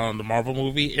like the Marvel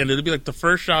movie, and it'll be like the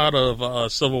first shot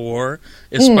of Civil War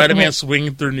is Spider-Man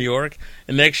swinging through New York,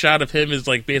 and the next shot of him is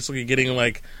like basically getting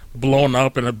like blown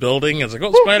up in a building. It's like,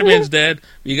 oh, Spider-Man's dead.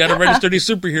 You got to register these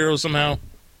superheroes somehow.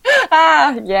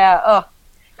 Yeah. Oh,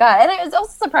 God. And it was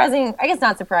also surprising. I guess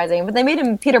not surprising, but they made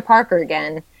him Peter Parker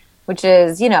again, which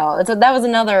is that was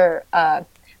another.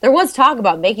 There was talk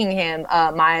about making him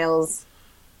Miles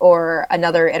or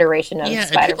another iteration of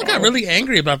Spider-Man. And people got really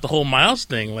angry about the whole Miles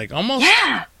thing, like almost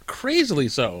crazily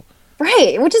so.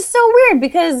 Right, which is so weird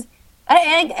because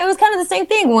it was kind of the same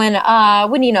thing when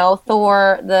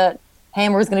Thor, the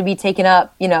hammer was going to be taken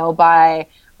up, by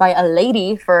a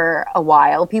lady for a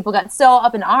while. People got so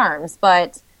up in arms,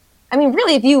 but I mean,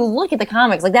 really, if you look at the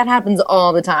comics, like that happens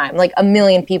all the time. Like a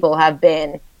million people have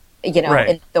been,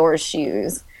 in Thor's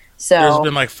shoes. So there's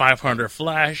been like 500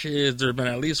 Flashes. There's been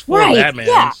at least 4 Right, Batmans.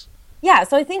 yeah. yeah,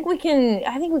 so I think we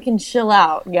can chill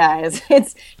out, guys.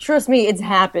 It's trust me, it's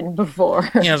happened before.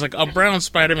 Yeah, it's like a brown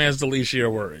Spider-Man is the least of your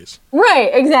worries. Right,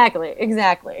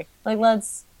 exactly. Like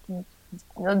let's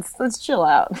chill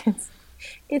out.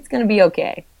 It's gonna be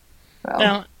okay. So.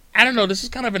 Now, I don't know, this is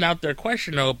kind of an out there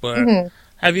question though, but Mm-hmm.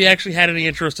 have you actually had any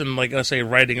interest in, like, let's say,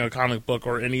 writing a comic book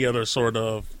or any other sort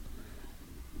of...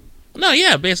 No,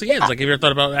 yeah, basically, yeah. It's like, have you ever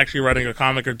thought about actually writing a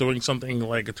comic or doing something,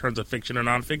 like, in terms of fiction or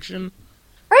nonfiction?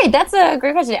 Right, that's a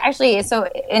great question. Actually, so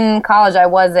in college, I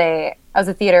was a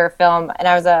theater, film, and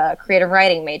I was a creative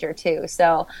writing major too.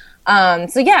 So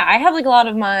yeah, I have like a lot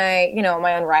of my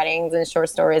own writings and short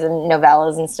stories and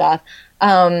novellas and stuff.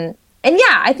 And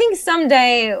yeah, I think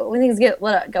someday when things get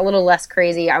a little less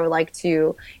crazy, I would like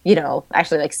to,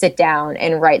 actually like sit down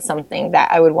and write something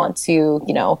that I would want to,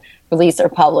 release or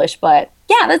publish. But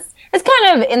yeah, that's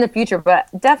kind of in the future, but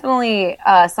definitely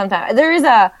sometime. There is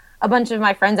a bunch of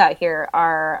my friends out here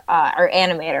are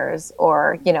animators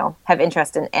or have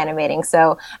interest in animating.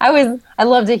 So I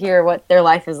love to hear what their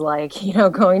life is like.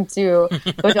 Going to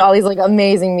all these like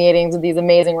amazing meetings with these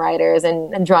amazing writers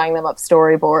and drawing them up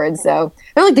storyboards. So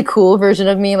they're like the cool version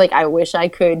of me. Like I wish I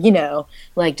could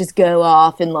like just go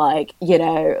off and like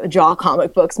draw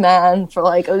comic books, man, for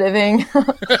like a living.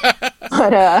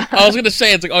 But I was gonna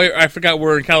say, it's like, oh, I forgot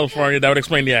we're in California. That would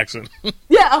explain the accent.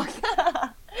 yeah.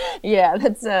 Yeah,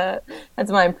 that's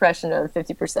my impression of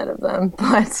 50% of them.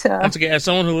 But that's okay. As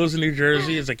someone who lives in New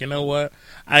Jersey, it's like, you know what?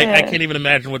 I can't even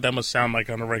imagine what that must sound like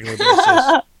on a regular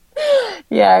basis.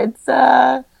 Yeah, it's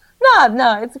no,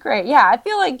 it's great. Yeah, I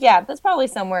feel like that's probably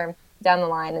somewhere down the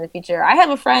line in the future. I have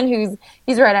a friend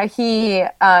he's right. He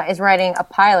is writing a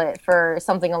pilot for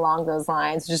something along those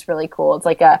lines, which is really cool. It's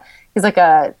like he's like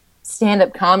a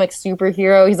stand-up comic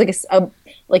superhero. He's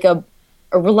like a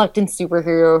reluctant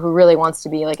superhero who really wants to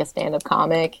be like a stand-up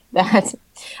comic. That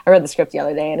I read the script the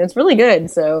other day and it's really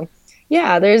good. So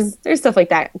yeah, there's stuff like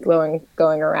that going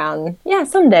around. Yeah,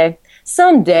 someday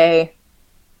in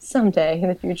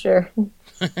the future.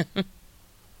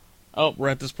 Oh, we're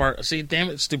at this part. See, damn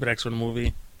it, stupid X-Men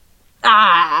movie.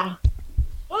 Why?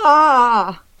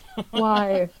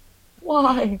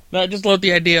 No, I just love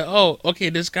the idea. Oh, okay,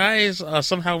 this guy is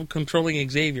somehow controlling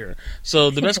Xavier.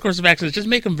 So the best course of action is just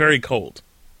make him very cold.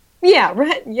 Yeah,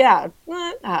 right. Yeah,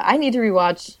 I need to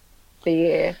rewatch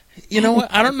the. You know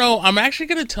what? I don't know. I'm actually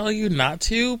going to tell you not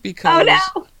to because. Oh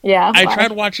no! Yeah, I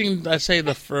tried watching, let's say,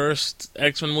 the first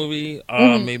X-Men movie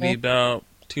maybe about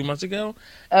 2 months ago.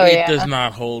 Oh, it does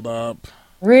not hold up.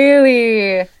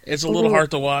 Really? It's a little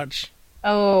hard to watch.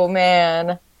 Oh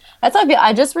man. That's like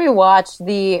I just rewatched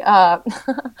the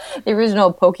the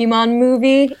original Pokemon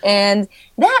movie, and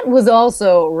that was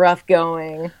also rough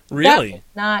going. Really?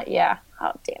 Yeah.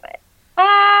 Oh damn it!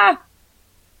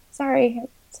 Sorry,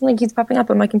 something keeps popping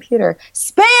up on my computer.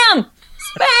 Spam!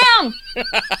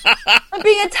 I'm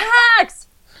being attacked.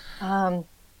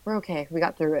 We're okay. We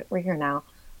got through it. We're here now.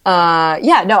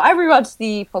 Yeah. No, I rewatched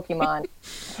the Pokemon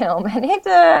film, and it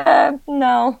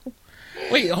no.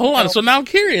 Wait, hold on. So now I'm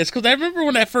curious, because I remember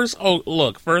when that first... Oh,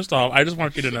 look, first off, I just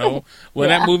want you to know, when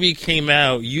that movie came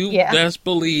out, you best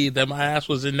believe that my ass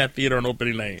was in that theater on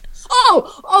opening night.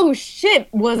 Oh, shit,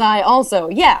 was I also.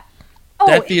 Yeah.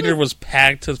 That theater was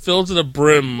packed, filled to the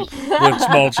brim with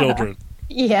small children.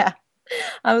 Yeah.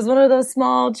 I was one of those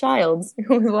small childs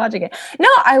who was watching it. No,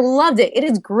 I loved it. It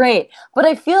is great. But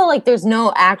I feel like there's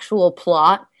no actual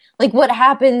plot. Like, what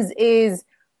happens is...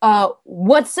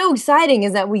 what's so exciting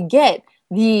is that we get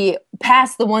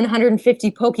past the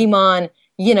 150 Pokemon,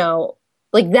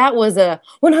 like that was a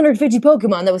 150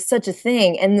 Pokemon. That was such a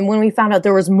thing. And then when we found out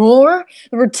there were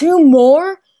 2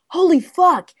 more, holy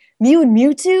fuck, Mew and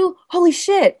Mewtwo, holy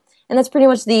shit. And that's pretty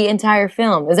much the entire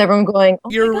film. Is everyone going,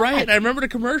 oh You're right. I remember the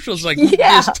commercials like,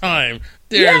 this time,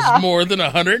 there's more than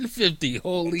 150.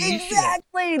 Holy shit.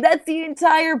 Exactly. That's the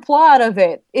entire plot of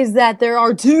it, is that there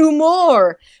are 2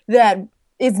 more that...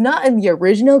 It's not in the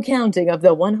original counting of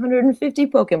the 150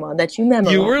 Pokemon that you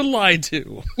memorized. You were lied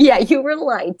to. Yeah, you were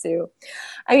lied to.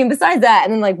 I mean, besides that,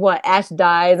 and then like what, Ash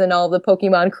dies and all the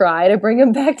Pokemon cry to bring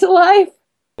him back to life?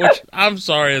 Which, I'm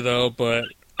sorry though, but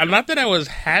not that I was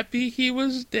happy he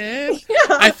was dead. Yeah.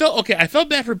 I felt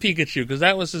bad for Pikachu, because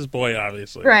that was his boy,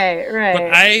 obviously. Right.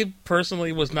 But I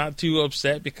personally was not too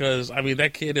upset, because, I mean,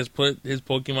 that kid has put his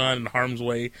Pokemon in harm's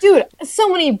way. Dude, so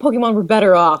many Pokemon were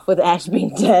better off with Ash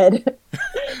being dead.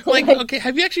 Like, okay,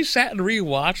 have you actually sat and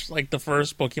rewatched, like, the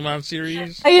first Pokemon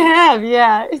series? I have,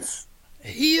 yeah.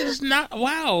 He is not,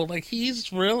 wow, like,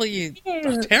 he's really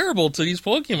terrible to these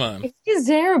Pokemon. He's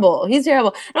terrible.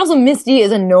 And also, Misty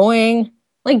is annoying.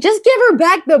 Like, just give her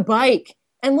back the bike,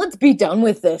 and let's be done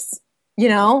with this,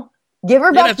 Give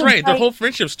her Yeah, back that's the right. Their bike. whole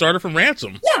friendship started from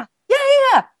Ransom. Yeah.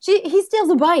 He steals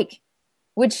a bike,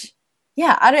 which,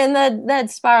 yeah, that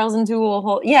spirals into a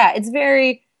whole. Yeah, it's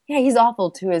very. Yeah, he's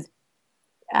awful to his.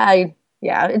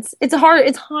 Yeah, it's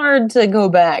hard to go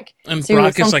back And to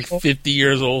Brock is like something. 50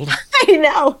 years old. I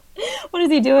know. What is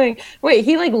he doing? Wait,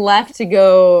 he like left to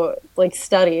go like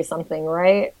study something,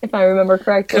 right? If I remember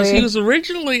correctly. Because he was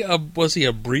originally was he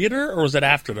a breeder or was it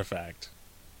after the fact?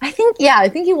 I think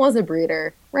he was a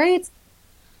breeder, right?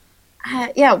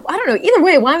 Yeah, I don't know. Either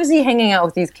way, why was he hanging out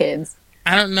with these kids?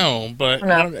 I don't know, but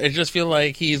I just feel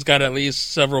like he's got at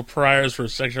least several priors for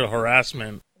sexual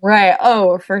harassment. Right.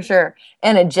 Oh, for sure.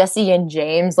 And Jesse and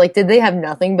James, like, did they have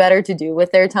nothing better to do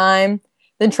with their time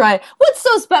than try? What's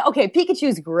so special? Okay,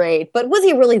 Pikachu's great, but was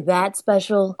he really that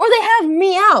special? Or they have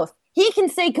Meowth. He can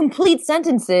say complete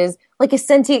sentences like a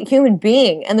sentient human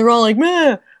being, and they're all like,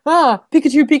 meh,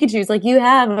 Pikachu, Pikachu. It's like, you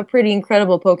have a pretty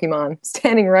incredible Pokemon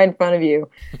standing right in front of you,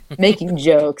 making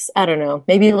jokes. I don't know.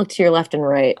 Maybe look to your left and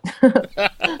right.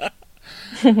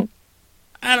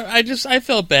 I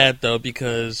felt bad though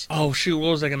because oh shoot, what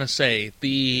was I gonna say?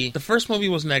 The first movie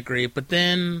wasn't that great, but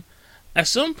then at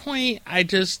some point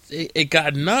it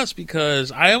got nuts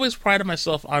because I always prided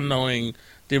myself on knowing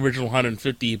the original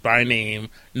 150 by name,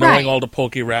 knowing all the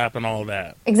Poke Rap and all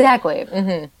that. Exactly.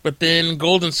 Mm-hmm. But then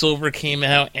Gold and Silver came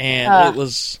out, and it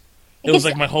was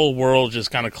like my whole world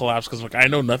just kind of collapsed because like I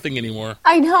know nothing anymore.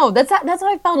 I know that's how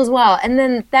I felt as well, and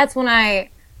then that's when I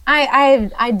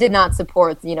did not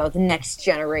support the next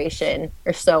generation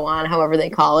or so on, however they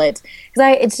call it,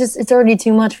 because it's already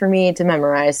too much for me to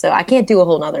memorize, so I can't do a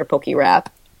whole nother Poke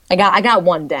Rap. I got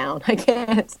one down. I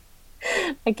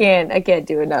can't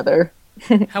do another.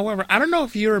 However, I don't know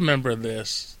if you remember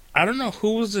this. I don't know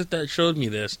who was it that showed me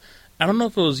this. I don't know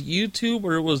if it was YouTube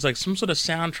or it was like some sort of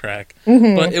soundtrack,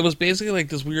 but it was basically like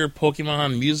this weird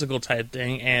Pokemon musical type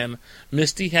thing, and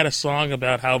Misty had a song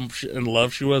about how in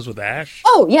love she was with Ash.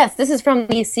 Oh, yes, this is from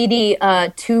the CD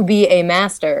To Be a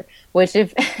Master, which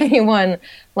if anyone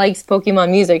likes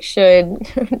Pokemon music should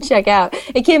check out.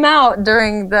 It came out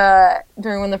during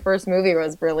when the first movie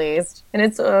was released, and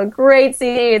it's a great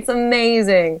CD. It's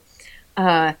amazing.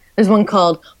 There's one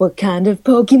called "What Kind of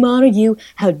Pokemon Are You?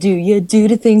 How do you do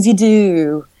the things you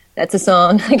do?" That's a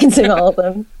song. I can sing all of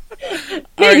them. All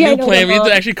right, new plan. We have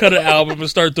to actually cut an album and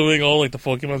start doing all like the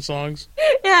Pokemon songs.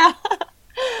 Yeah.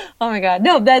 Oh my god.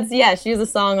 No, she has a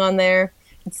song on there.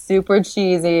 It's super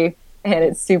cheesy and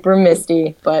it's super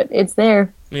misty, but it's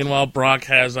there. Meanwhile, Brock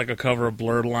has like a cover of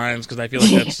Blurred Lines because I feel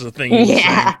like that's the thing.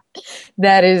 Yeah,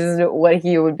 that is what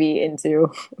he would be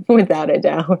into, without a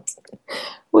doubt.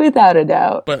 Without a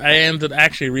doubt. But I ended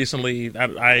actually recently.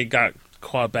 I got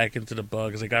caught back into the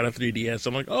bug because I got a 3DS.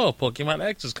 I'm like, oh, Pokemon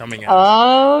X is coming out.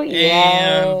 Oh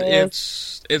yeah, and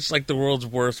it's like the world's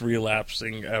worst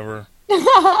relapsing ever.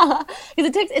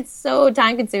 Because it's so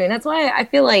time consuming. That's why I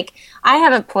feel like I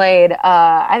haven't played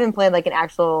like an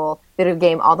actual video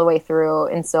game all the way through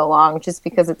in so long, just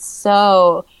because it's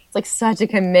like such a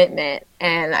commitment,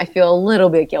 and I feel a little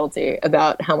bit guilty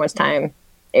about how much time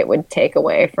it would take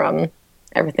away from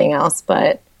everything else,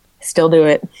 but I still do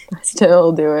it.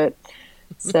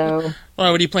 So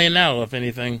well, what are you playing now, if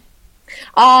anything?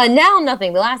 Now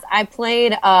nothing. I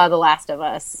played The Last of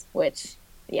Us, which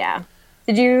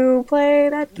did you play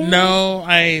that game? No,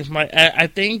 I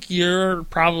think you're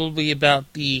probably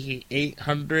about the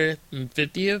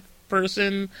 850th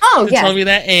person to tell me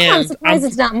that, and I'm surprised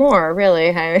it's not more,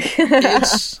 really.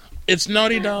 it's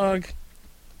Naughty Dog.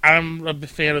 I'm a big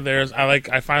fan of theirs.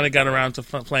 I finally got around to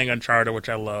playing Uncharted, which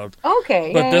I loved.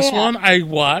 Okay, but this one I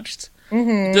watched.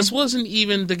 Mm-hmm. This wasn't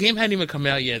even the game hadn't even come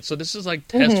out yet, so this is like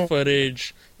test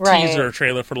footage, teaser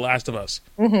trailer for The Last of Us.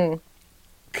 Mm-hmm.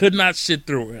 Could not sit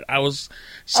through it. I was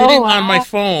sitting on my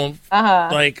phone,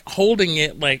 like holding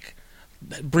it, like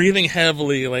breathing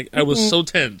heavily, like I was so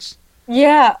tense.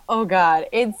 Yeah. Oh god,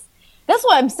 that's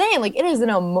what I'm saying. Like it is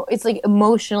it's like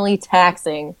emotionally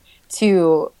taxing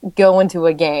to go into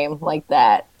a game like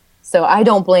that. So I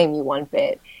don't blame you one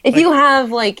bit. If you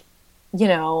have like,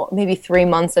 maybe 3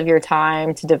 months of your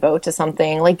time to devote to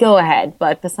something, like go ahead.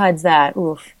 But besides that,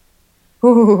 oof,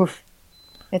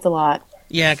 it's a lot.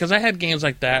 Yeah, because I had games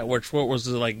like that, which what was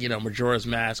like Majora's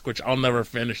Mask, which I'll never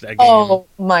finish that game. Oh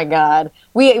my god,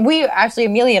 we actually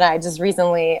Amelia and I just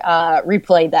recently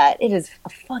replayed that. It is a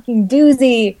fucking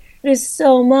doozy. It is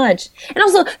so much. And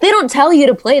also, they don't tell you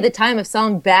to play the time of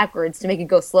song backwards to make it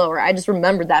go slower. I just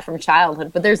remembered that from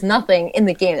childhood. But there's nothing in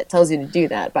the game that tells you to do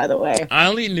that, by the way. I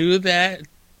only knew that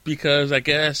because I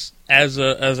guess as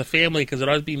a family, because it'd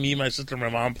always be me, my sister, and my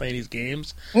mom playing these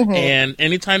games. And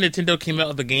anytime Nintendo came out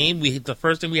with a game, the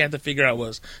first thing we had to figure out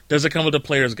was, does it come with a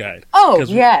player's guide? Oh,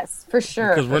 yes, for sure.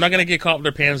 Because we're not going to get caught with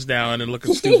their pants down and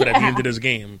looking stupid at the end of this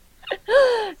game.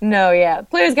 No, yeah.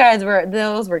 Player's guides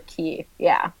were key.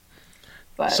 Yeah.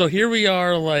 But So here we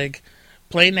are, like,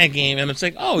 playing that game, and it's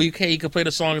like, oh, okay, you can play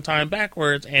the Song of Time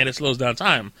backwards, and it slows down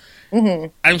time.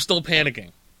 I'm still panicking.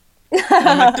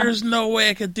 I'm like, there's no way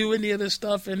I could do any of this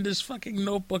stuff in this fucking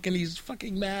notebook and these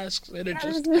fucking masks, and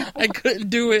I couldn't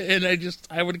do it, and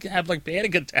I would have, like,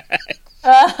 panic attacks.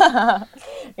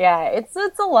 Yeah, it's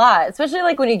a lot, especially,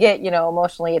 like, when you get,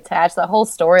 emotionally attached. That whole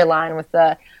storyline with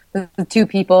the two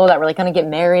people that were, like, going to get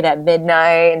married at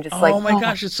midnight, and just, like... Oh, my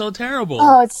gosh, it's so terrible.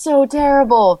 Oh, it's so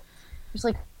terrible. Just,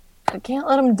 like, I can't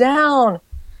let them down.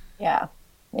 Yeah,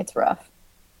 it's rough.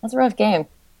 That's a rough game.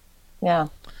 Yeah.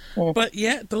 But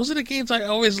yeah, those are the games I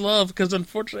always love because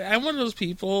unfortunately I'm one of those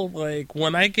people, like,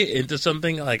 when I get into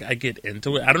something, like, I get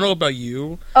into it. I don't know about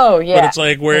you. Oh, yeah. But it's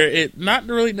like where it not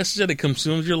really necessarily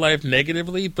consumes your life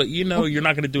negatively, but you're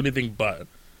not going to do anything but.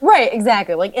 Right,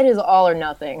 exactly. Like, it is all or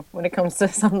nothing when it comes to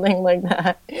something like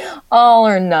that. All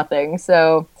or nothing.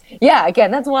 So, yeah,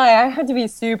 again, that's why I have to be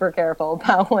super careful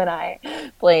about when I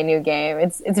play a new game.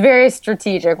 It's very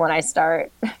strategic when I start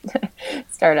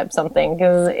up something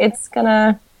because it's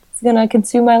gonna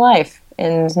consume my life,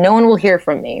 and no one will hear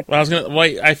from me. Well,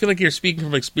 I feel like you're speaking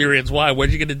from experience. Why? What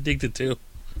did you get addicted to?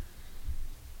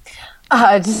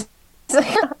 Oh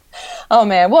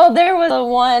man. Well, there was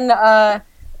one.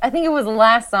 I think it was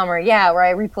last summer. Yeah, where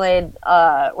I replayed.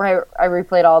 Where I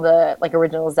replayed all the, like,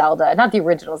 original Zelda. Not the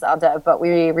original Zelda, but we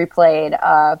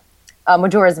replayed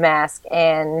Majora's Mask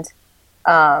and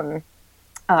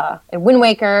Wind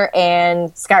Waker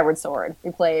and Skyward Sword.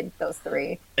 We played those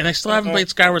three. And I still haven't played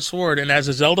Skyward Sword, and as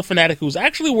a Zelda fanatic who's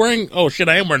actually wearing... Oh, shit,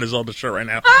 I am wearing a Zelda shirt right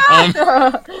now.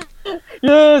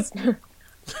 Yes!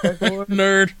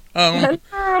 Nerd.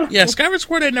 Yeah, Skyward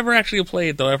Sword I never actually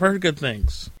played, though. I've heard good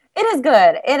things. It is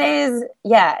good. It is,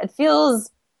 yeah, it feels...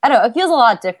 I don't know, it feels a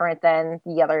lot different than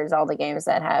the other Zelda games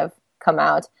that have come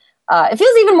out. It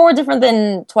feels even more different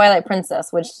than Twilight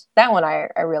Princess, which that one I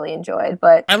really enjoyed.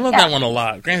 But I love that one a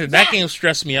lot. Granted, that game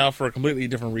stressed me out for completely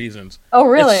different reasons. Oh,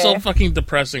 really? It's so fucking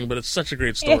depressing, but it's such a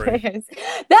great story.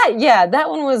 That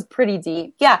one was pretty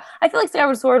deep. Yeah, I feel like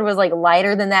Skyward Sword was, like,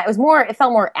 lighter than that. It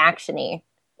felt more actiony.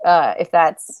 If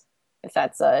that's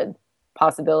a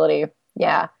possibility.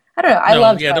 Yeah, I don't know. I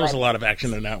love. Yeah, there was a lot of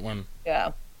action in that one.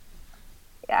 Yeah,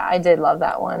 I did love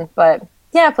that one, but.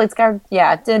 Yeah, I played Skyward.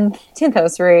 Yeah, did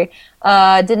those three.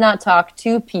 Did not talk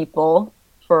to people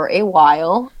for a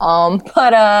while.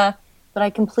 But I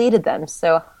completed them.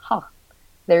 So,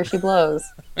 there she blows.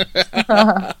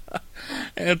 And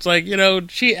it's like,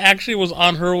 she actually was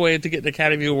on her way to get the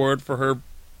Academy Award for her,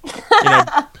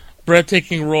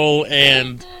 breathtaking role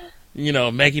and,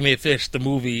 Maggie May Fish, the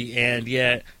movie, and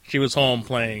yet she was home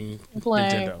playing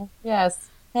Nintendo. Yes.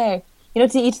 Hey,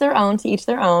 to each their own. To each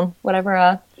their own.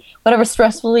 Whatever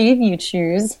stressful leave you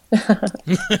choose.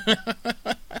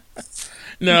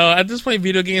 No, at this point,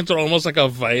 video games are almost like a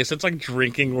vice. It's like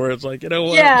drinking, where it's like, you know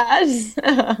what? Yeah.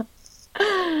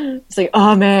 It's like,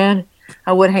 oh man,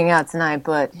 I would hang out tonight,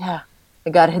 but yeah, I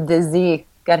gotta hit the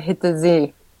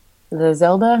Z. The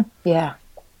Zelda? Yeah.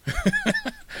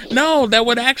 No, that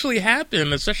would actually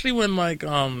happen, especially when, like,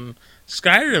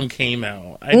 Skyrim came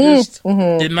out. I just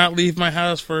did not leave my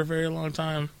house for a very long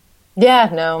time. Yeah,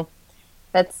 no.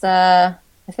 That's, I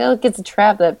feel like it's a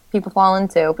trap that people fall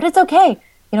into. But it's okay.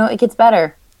 It gets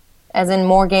better. As in,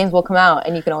 more games will come out,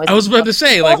 and you can always... I was about to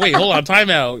say, like, wait, hold on, time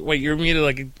out. Wait, you're me to,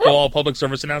 like, go all public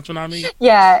service announcement on me?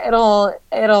 Yeah,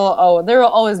 there will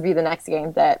always be the next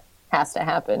game that has to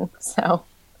happen, so...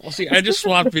 Well, see, I just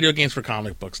swapped video games for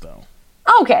comic books, though.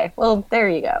 Okay, well, there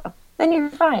you go. Then you're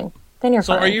fine.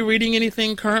 So are you reading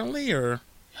anything currently, or...?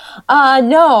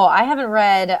 No, I haven't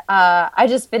read. I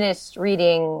just finished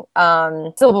reading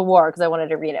Civil War because I wanted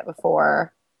to read it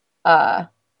before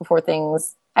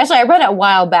things. Actually, I read it a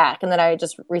while back, and then I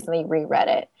just recently reread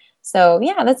it. So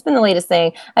yeah, that's been the latest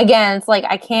thing. Again, it's like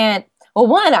I can't. Well,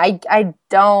 one, I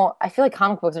feel like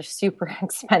comic books are super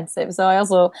expensive,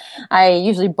 so I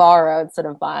usually borrow instead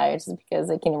of buy, just because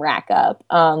it can rack up.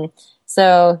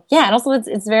 So yeah, and also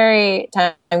it's very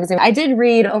time consuming. I did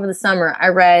read over the summer. I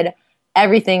read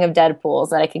everything of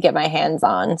Deadpool's that I could get my hands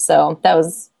on. So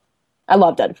I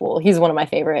love Deadpool. He's one of my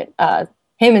favorite.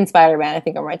 Him and Spider-Man, I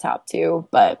think, are my top two.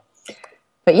 But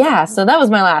yeah, so that was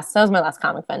my last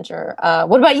comic venture.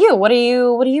 What about you? What are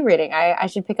you reading? I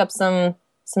should pick up some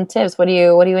some tips. What are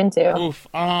you into? Oof.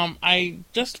 I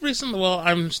just recently. Well,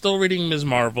 I'm still reading Ms.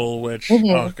 Marvel, which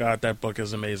oh god, that book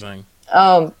is amazing.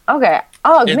 Okay.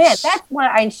 Oh man, It's- that's what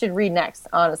I should read next.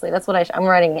 Honestly, that's what I'm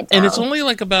writing it down. And it's only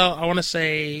like about, I want to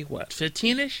say, what,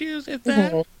 15 issues, if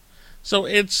that? So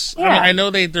it's, I Yeah. mean, I know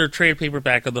their trade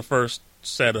paperback of the first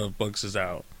set of books is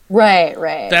out.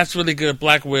 right. That's really good.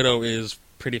 Black Widow is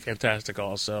pretty fantastic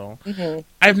also.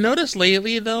 I've noticed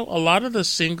lately, though, a lot of the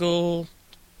single,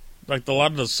 like a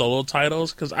lot of the solo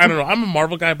titles, because I don't know, I'm a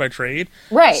Marvel guy by trade.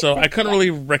 Right. So I couldn't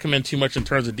really recommend too much in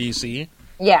terms of DC.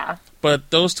 Yeah. But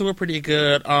those two are pretty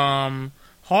good.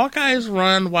 Hawkeye's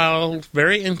run, while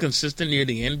very inconsistent near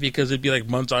the end, because it'd be like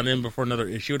months on end before another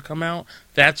issue would come out,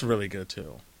 that's really good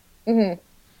too.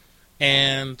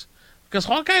 And because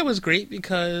Hawkeye was great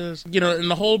because, you know, in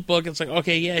the whole book, it's like,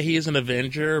 okay, yeah, he is an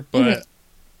Avenger, but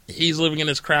he's living in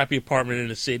this crappy apartment in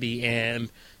the city, and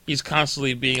he's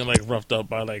constantly being like roughed up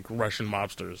by like Russian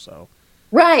mobsters. So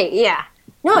Right. Yeah.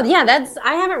 No. Yeah.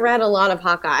 I haven't read a lot of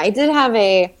Hawkeye. I did have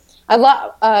a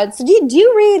lot. So do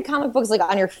you read comic books like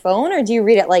on your phone, or do you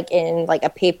read it like in like a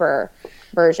paper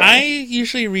version? I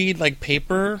usually read like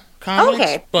paper comics,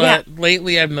 Okay, but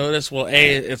lately I've noticed, well,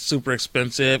 A, it's super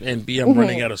expensive, and B, I'm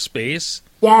running out of space.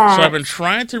 Yeah. So I've been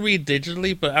trying to read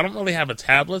digitally, but I don't really have a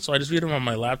tablet, so I just read them on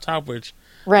my laptop, which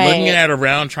Right. looking at it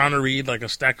around trying to read like a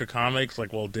stack of comics,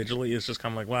 like, well, digitally, it's just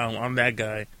kind of like, wow, I'm that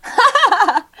guy.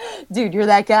 Dude, you're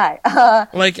that guy.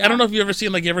 Like, I don't know if you ever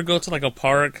seen, like, you ever go to like a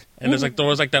park, and there's like, there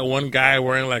was like that one guy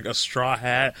wearing like a straw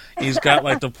hat. He's got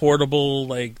like the portable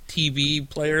like TV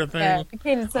player thing. Yeah, it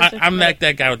became such a I'm that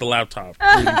guy with the laptop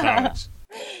reading comics.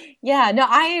 Yeah, no,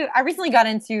 I recently got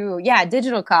into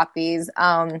digital copies.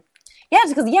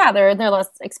 Just because they're less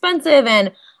expensive,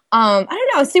 and I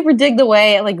don't know, I super dig the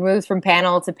way it like moves from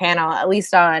panel to panel. At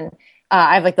least on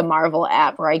I have like the Marvel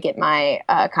app where I get my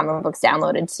comic books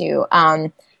downloaded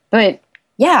to. But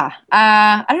yeah,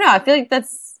 I don't know. I feel like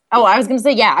that's. Oh, I was gonna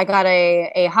say I got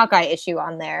a Hawkeye issue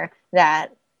on there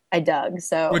that I dug.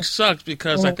 So Which sucks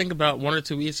because I think about 1 or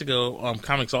 2 weeks ago,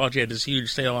 Comixology had this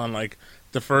huge sale on like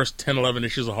the first 10, 11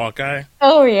 issues of Hawkeye.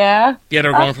 Oh yeah, Yeah,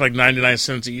 they're going for like 99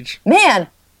 cents each. man.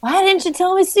 Why didn't you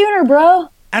tell me sooner, bro?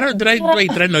 Did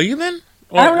I know you then?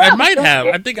 Or I don't know. I might have.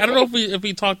 I don't know if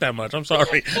we talked that much. I'm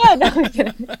sorry. Yeah, no, I'm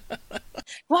kidding. Come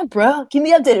on, bro. Keep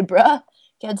me updated, bro.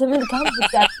 Can't tell me the comic book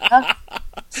stuff, bro.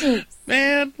 Jeez.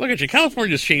 Man, look at you.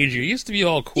 California just changed you. You used to be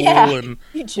all cool Yeah. and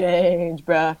You changed,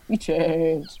 bro. You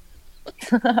changed.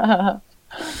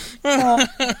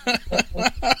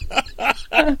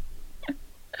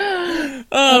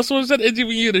 so instead of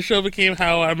interviewing you, the show became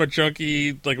how I'm a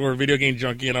junkie, like we're a video game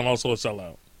junkie, and I'm also a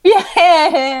sellout.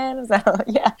 Yeah. So,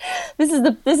 yeah. This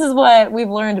is what we've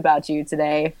learned about you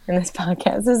today in this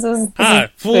podcast. Hi,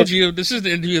 fooled you. This is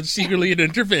the interview. It's secretly an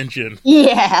intervention.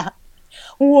 Yeah.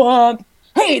 What?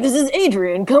 Hey, this is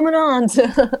Adrian coming on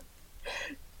to.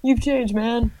 You've changed,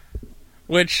 man.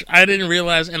 Which I didn't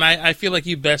realize, and I feel like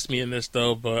you best me in this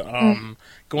though. But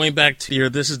going back to your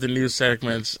 "This is the news"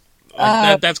 segments,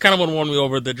 that's kind of what won me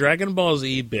over. The Dragon Ball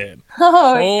Z bit.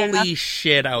 Oh, Holy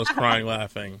shit! I was crying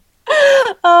laughing.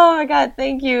 oh my god!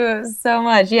 Thank you so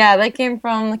much. Yeah, that came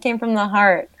from the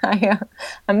heart.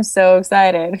 I'm so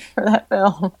excited for that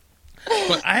film.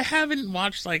 But I haven't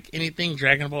watched like anything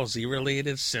Dragon Ball Z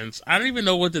related since. I don't even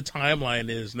know what the timeline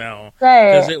is now.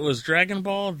 Right. Because it was Dragon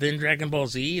Ball, then Dragon Ball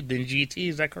Z, then GT.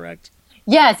 Is that correct?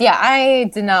 Yes. Yeah. I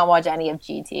did not watch any of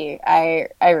GT.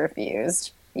 I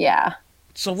refused. Yeah.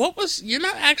 So what was? You're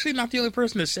not the only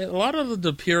person that said. A lot of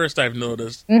the purists I've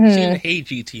noticed seem to hate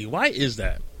GT. Why is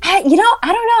that? I don't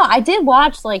know. I did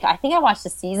watch I think I watched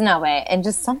a season of it, and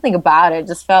just something about it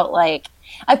just felt like.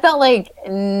 I felt like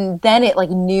then it like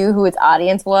knew who its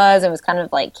audience was and was kind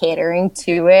of like catering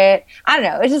to it. I don't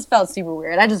know. It just felt super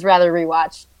weird. I'd just rather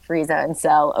rewatch Frieza and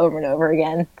Cell over and over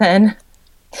again than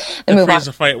The move on.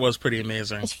 Frieza fight was pretty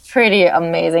amazing. It's pretty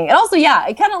amazing. And also, yeah,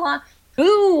 it kind of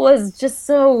Boo was just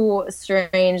so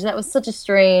strange. That was such a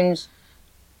strange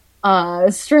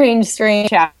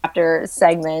chapter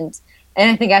segment. And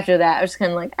I think after that, I was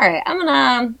kind of like, all right,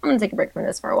 I'm gonna take a break from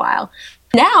this for a while.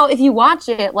 Now, if you watch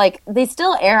it, like they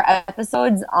still air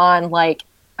episodes on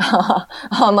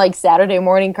on Saturday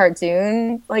morning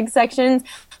cartoon sections,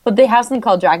 but they have something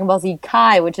called Dragon Ball Z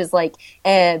Kai, which is like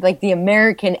the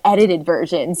American edited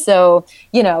version. So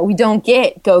we don't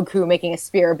get Goku making a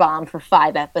spear bomb for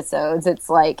 5 episodes. It's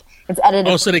edited.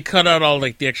 Oh, so they cut out all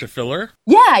the extra filler?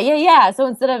 Yeah. So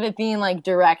instead of it being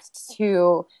direct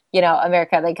to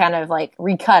America, they kind of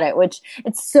recut it, which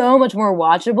it's so much more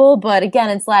watchable. But again,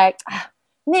 it's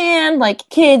man,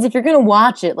 kids, if you're gonna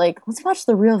watch it, let's watch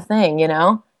the real thing,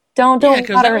 Don't. Yeah,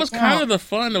 because that water was it kind down. of the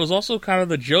fun. It was also kind of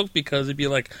the joke because it'd be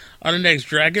like on the next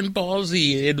Dragon Ball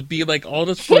Z, it'd be like all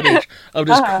this footage of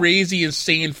this crazy,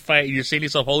 insane fight. And you're saying to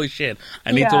yourself, "Holy shit,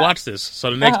 I need to watch this."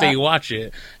 So the next day you watch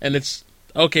it, and it's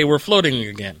okay. We're floating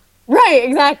again. Right,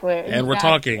 exactly. And we're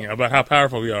talking about how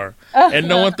powerful we are. And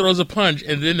no one throws a punch.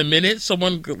 And then the minute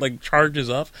someone like charges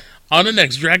up on the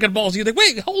next Dragon Ball Z, you're like,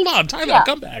 wait, hold on, time out,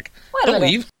 come back. Don't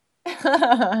leave.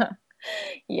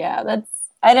 Yeah,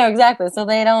 I know exactly. So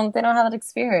they don't have that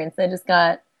experience. They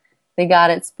got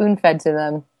it spoon fed to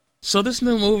them. So this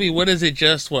new movie, what is it?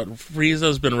 Just what,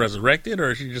 Frieza's been resurrected, or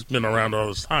has she just been around all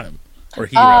this time? Or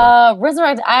he rather?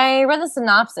 Resurrect. I read the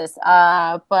synopsis,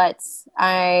 but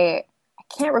I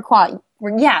can't recall.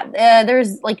 Yeah,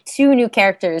 there's like 2 new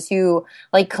characters who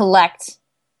like collect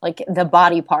like the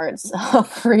body parts of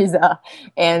Frieza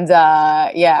and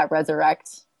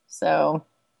resurrect. So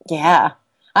yeah,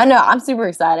 I know. I'm super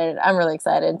excited. I'm really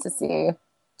excited to see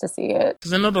it.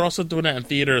 Because I know they're also doing that in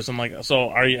theaters. I'm like, so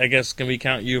are you? I guess can we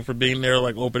count you for being there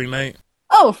like opening night?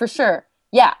 Oh, for sure.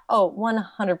 Yeah. Oh,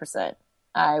 100%.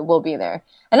 I will be there,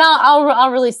 and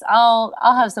I'll release. I'll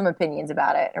have some opinions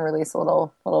about it and release a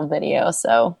little video.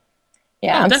 So,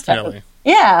 yeah, I'm definitely. Stoked.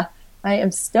 Yeah, I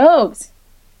am stoked.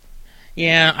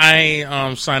 Yeah,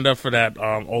 I signed up for that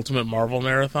Ultimate Marvel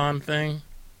Marathon thing.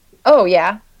 Oh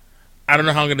yeah. I don't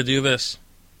know how I'm gonna do this.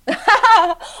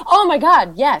 Oh my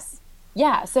god! Yes.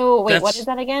 Yeah. So wait, what is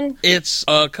that again? It's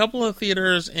a couple of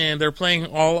theaters, and they're playing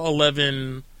all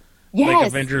 11 like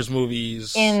Avengers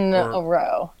movies in a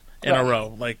row. In a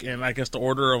row, like in I guess the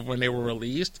order of when they were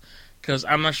released, because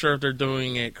I'm not sure if they're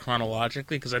doing it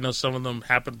chronologically, because I know some of them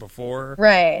happened before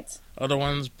other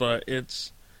ones, but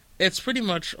it's pretty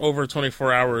much over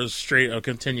 24 hours straight of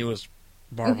continuous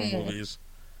Marvel movies.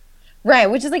 Right,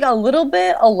 which is like a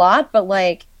lot, but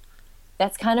like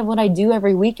that's kind of what I do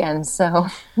every weekend, so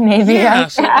maybe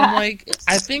so I'm like,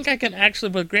 I think I can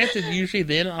actually, but granted, usually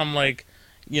then I'm like,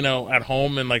 you know, at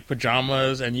home in like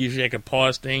pajamas, and usually I could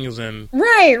pause things and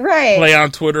play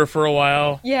on Twitter for a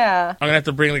while. Yeah. I'm gonna have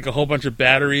to bring like a whole bunch of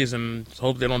batteries and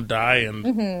hope they don't die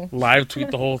and live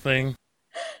tweet the whole thing.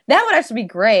 That would actually be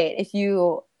great if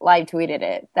you live tweeted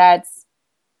it. That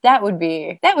would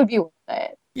be worth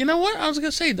it. You know what? I was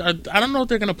gonna say, I don't know if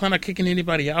they're gonna plan on kicking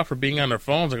anybody out for being on their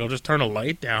phones. Like, I'll just turn a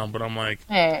light down, but I'm like,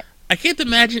 I can't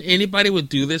imagine anybody would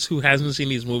do this who hasn't seen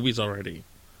these movies already.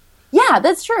 Yeah,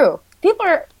 that's true. People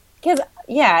are,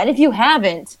 and if you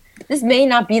haven't, this may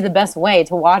not be the best way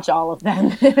to watch all of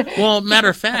them. Well, matter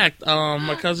of fact,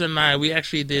 my cousin and I, we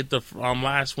actually did the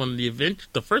last when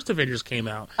the first Avengers came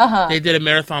out. They did a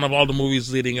marathon of all the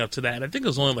movies leading up to that, and I think it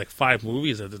was only like 5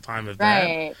 movies at the time of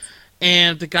that.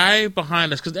 And the guy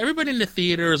behind us, because everybody in the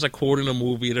theater is like quoting a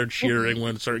movie, they're cheering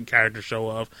when certain characters show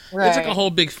up. It's like a whole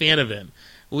big fan event.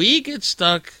 We get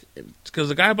stuck because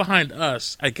the guy behind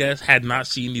us, I guess, had not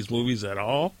seen these movies at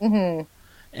all. And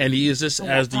he used this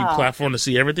as the platform to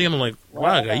see everything. And I'm like,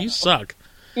 wow, guy, you suck.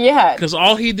 Yeah. Because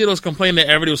all he did was complain that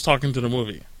everybody was talking to the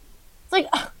movie. It's like,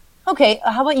 okay,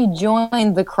 how about you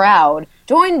join the crowd?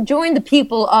 Join the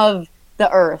people of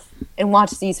the earth and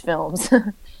watch these films.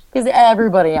 Because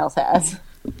everybody else has.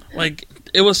 Like,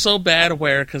 it was so bad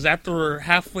where, because after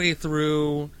halfway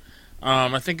through,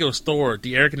 I think it was Thor,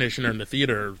 the air conditioner in the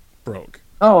theater broke.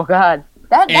 Oh, God.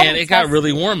 And it got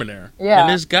really warm in there. Yeah. And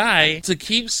this guy, to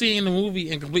keep seeing the movie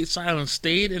in complete silence,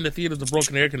 stayed in the theater with the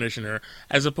broken air conditioner,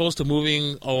 as opposed to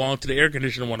moving along to the air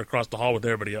conditioner one across the hall with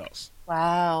everybody else.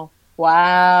 Wow.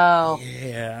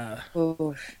 Yeah.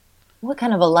 Oof. What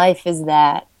kind of a life is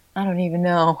that? I don't even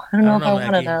know. I don't know if I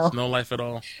want to know. It's no life at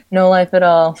all. No life at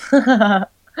all.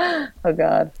 Oh,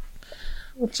 God.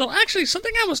 So actually,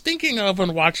 something I was thinking of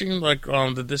when watching like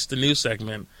the news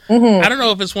segment. I don't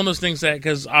know if it's one of those things that,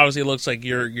 because obviously it looks like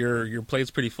your plate's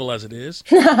pretty full as it is.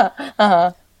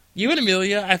 You and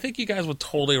Amelia, I think you guys would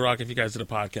totally rock if you guys did a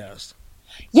podcast.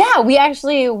 Yeah, we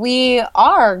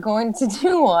are going to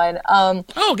do one.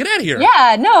 Oh, get out of here!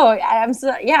 Yeah, no, I'm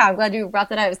glad you brought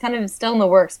that up. It's kind of still in the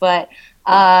works, but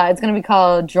it's going to be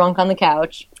called Drunk on the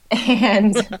Couch,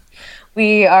 and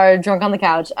we are drunk on the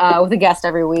couch with a guest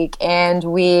every week, and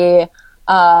we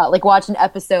like watch an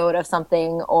episode of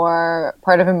something or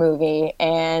part of a movie,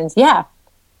 and that's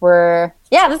kind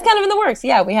of in the works.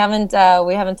 Yeah, we haven't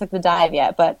took the dive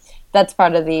yet, but that's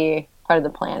part of the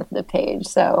plan for the page.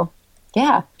 So.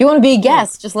 Yeah. If you want to be a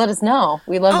guest, just let us know.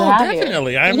 We'd love to have you. Oh,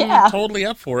 definitely. I'm totally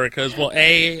up for it because, well,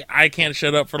 A, I can't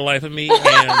shut up for the life of me.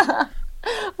 And...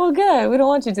 Well, good. We don't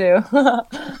want you to.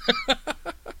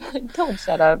 Don't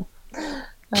shut up.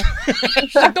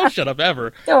 Like, don't shut up ever.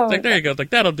 It's like, there you go. It's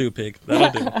like, that'll do, pig.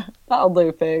 That'll do. That'll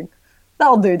do, pig.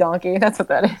 That'll do, donkey. That's what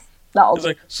that is. It's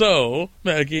like, so,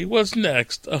 Maggie, what's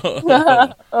next? I was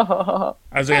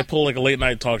like, I pull like a late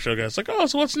night talk show guy. It's like, oh,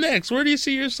 so what's next? Where do you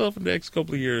see yourself in the next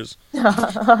couple of years?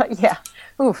 Yeah.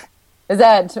 Oof. Should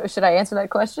I answer that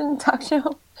question, talk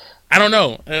show? I don't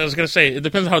know. I was going to say, it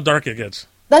depends on how dark it gets.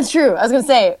 That's true. I was going to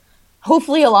say,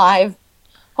 hopefully alive.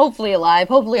 Hopefully alive.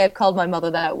 Hopefully I've called my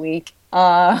mother that week.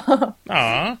 Aww.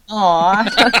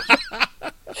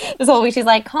 This whole week she's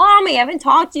like, call me. I haven't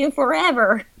talked to you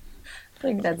forever.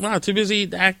 Wow, too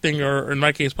busy acting or in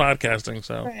my case podcasting.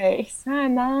 So right. Sorry,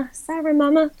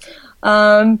 mama.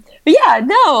 But yeah,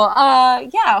 no.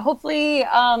 Yeah, hopefully.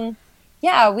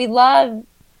 We love.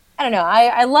 I don't know.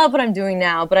 I love what I'm doing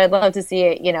now, but I'd love to see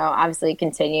it. Obviously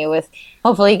continue with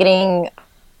hopefully getting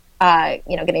a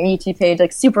YouTube page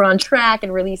like super on track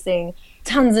and releasing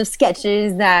tons of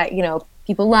sketches that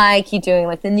people like. Keep doing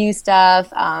like the new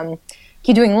stuff.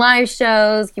 Keep doing live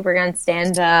shows. Keep working on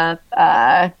stand up.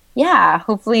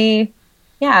 Hopefully,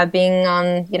 being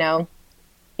on,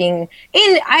 being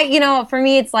in, for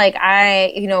me, it's like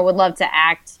I, would love to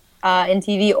act in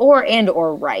TV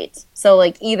or write. So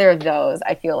like either of those,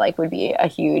 I feel like would be a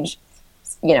huge,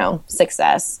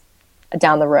 success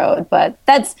down the road. But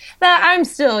I'm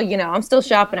still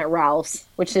shopping at Ralph's,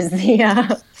 which is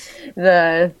the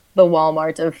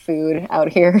Walmart of food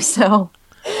out here. So.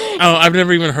 Oh, I've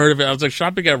never even heard of it. I was like,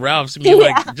 shopping at Ralph's. You mean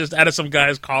like just out of some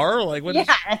guy's car? Like what?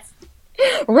 Yeah,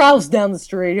 Ralph's down the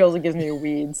street. He also gives me a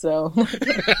weed, so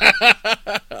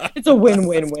it's a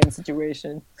win-win-win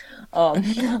situation.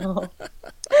 No,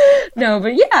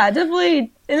 but yeah,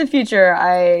 definitely in the future,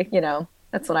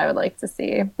 that's what I would like to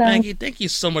see. Maggie, thank you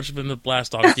so much for the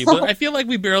blast talking to you. But I feel like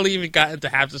we barely even got into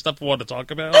half the stuff we want to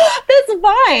talk about. That's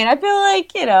fine. I feel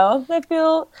like,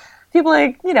 people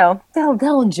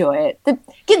they'll enjoy it.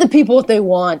 Give the people what they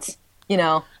want. I'm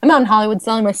out in Hollywood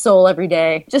selling my soul every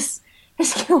day. Just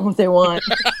give them what they want.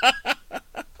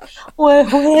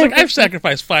 Like I've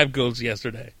sacrificed 5 goats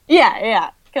yesterday.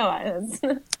 Yeah. Come on.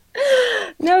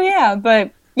 No, yeah,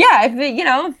 but yeah,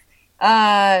 if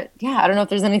I don't know if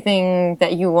there's anything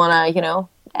that you want to,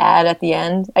 add at the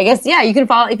end. I guess, yeah, you can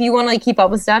follow, if you want to keep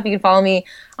up with stuff, you can follow me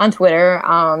on Twitter,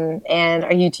 and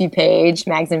our YouTube page,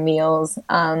 Mags and Meals.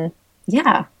 I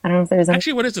don't know if there's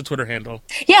actually, what is the Twitter handle?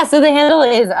 Yeah, so the handle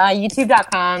is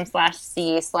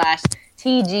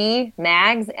youtube.com/c/TG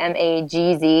Mags,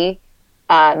 MAGZ,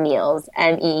 Meals,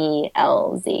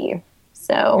 MEELZ.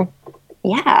 So,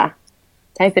 yeah.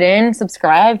 Type it in,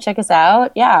 subscribe, check us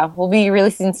out. Yeah, we'll be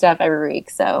releasing stuff every week.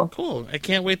 So cool. I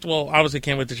can't wait. Obviously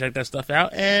can't wait to check that stuff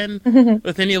out. And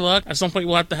with any luck, at some point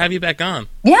we'll have to have you back on.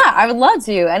 Yeah, I would love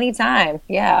to. Anytime.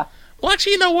 Yeah. Well,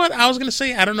 actually, you know what? I was going to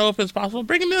say, I don't know if it's possible.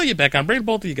 Bring Amelia back on. Bring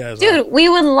both of you guys on. Dude, we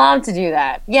would love to do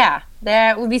that. Yeah,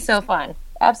 that would be so fun.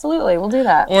 Absolutely, we'll do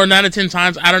that. Or 9 out of 10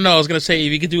 times, I don't know. I was going to say,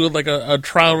 if you could do like a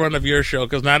trial run of your show,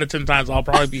 because 9 out of 10 times I'll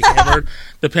probably be hammered,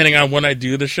 depending on when I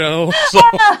do the show. So.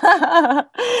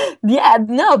 Yeah,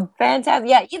 no, fantastic.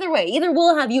 Yeah, either way, either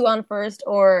we'll have you on first,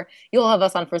 or you'll have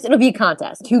us on first. It'll be a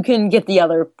contest. Who can get the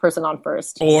other person on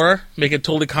first? Or make it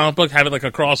totally comic book, have it like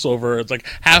a crossover. It's like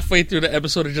halfway through the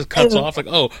episode, it just cuts off. Like,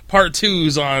 oh, part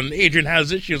 2's on Adrian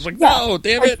Has Issues. Like, no,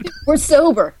 damn it. We're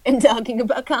sober and talking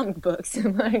about comic books.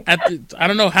 I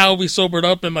don't know how we sobered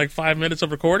up in like 5 minutes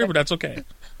of recording, but that's okay.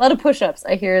 A lot of push-ups.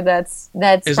 I hear that's.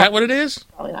 Is that what it is?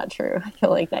 Probably not true. I feel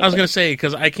like that. I was gonna say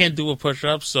because I can't do a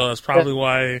push-up, so that's probably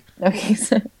why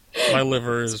my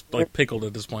liver is like pickled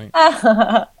at this point. Hey.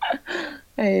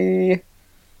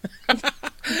 I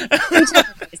was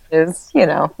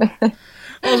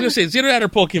gonna say it's either that or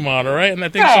Pokemon, all right? And I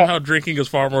think somehow drinking is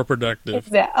far more productive.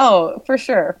 Oh, for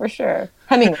sure.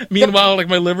 I mean, meanwhile, like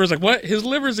my liver's like, what? His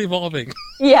liver's evolving.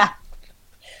 Yeah.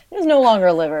 It's no longer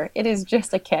a liver. It is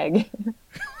just a keg.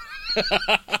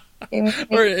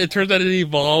 Or it turns out it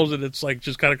evolves and it's like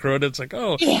just kind of corroded. It's like,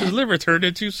 oh, his liver turned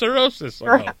into cirrhosis.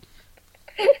 Oh.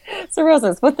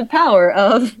 Cirrhosis with the power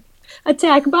of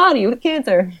attack body with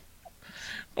cancer.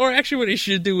 Or actually what he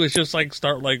should do is just like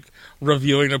start like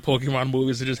reviewing the Pokemon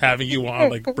movies and just having you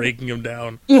on like breaking them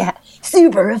down. Yeah,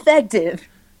 super effective.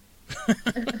 All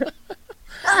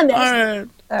right.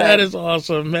 That is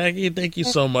awesome. Maggie, thank you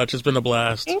so much. It's been a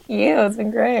blast. Thank you. It's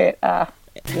been great. And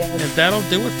that'll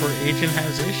do it for Agent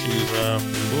Has Issues.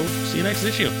 We'll see you next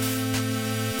issue.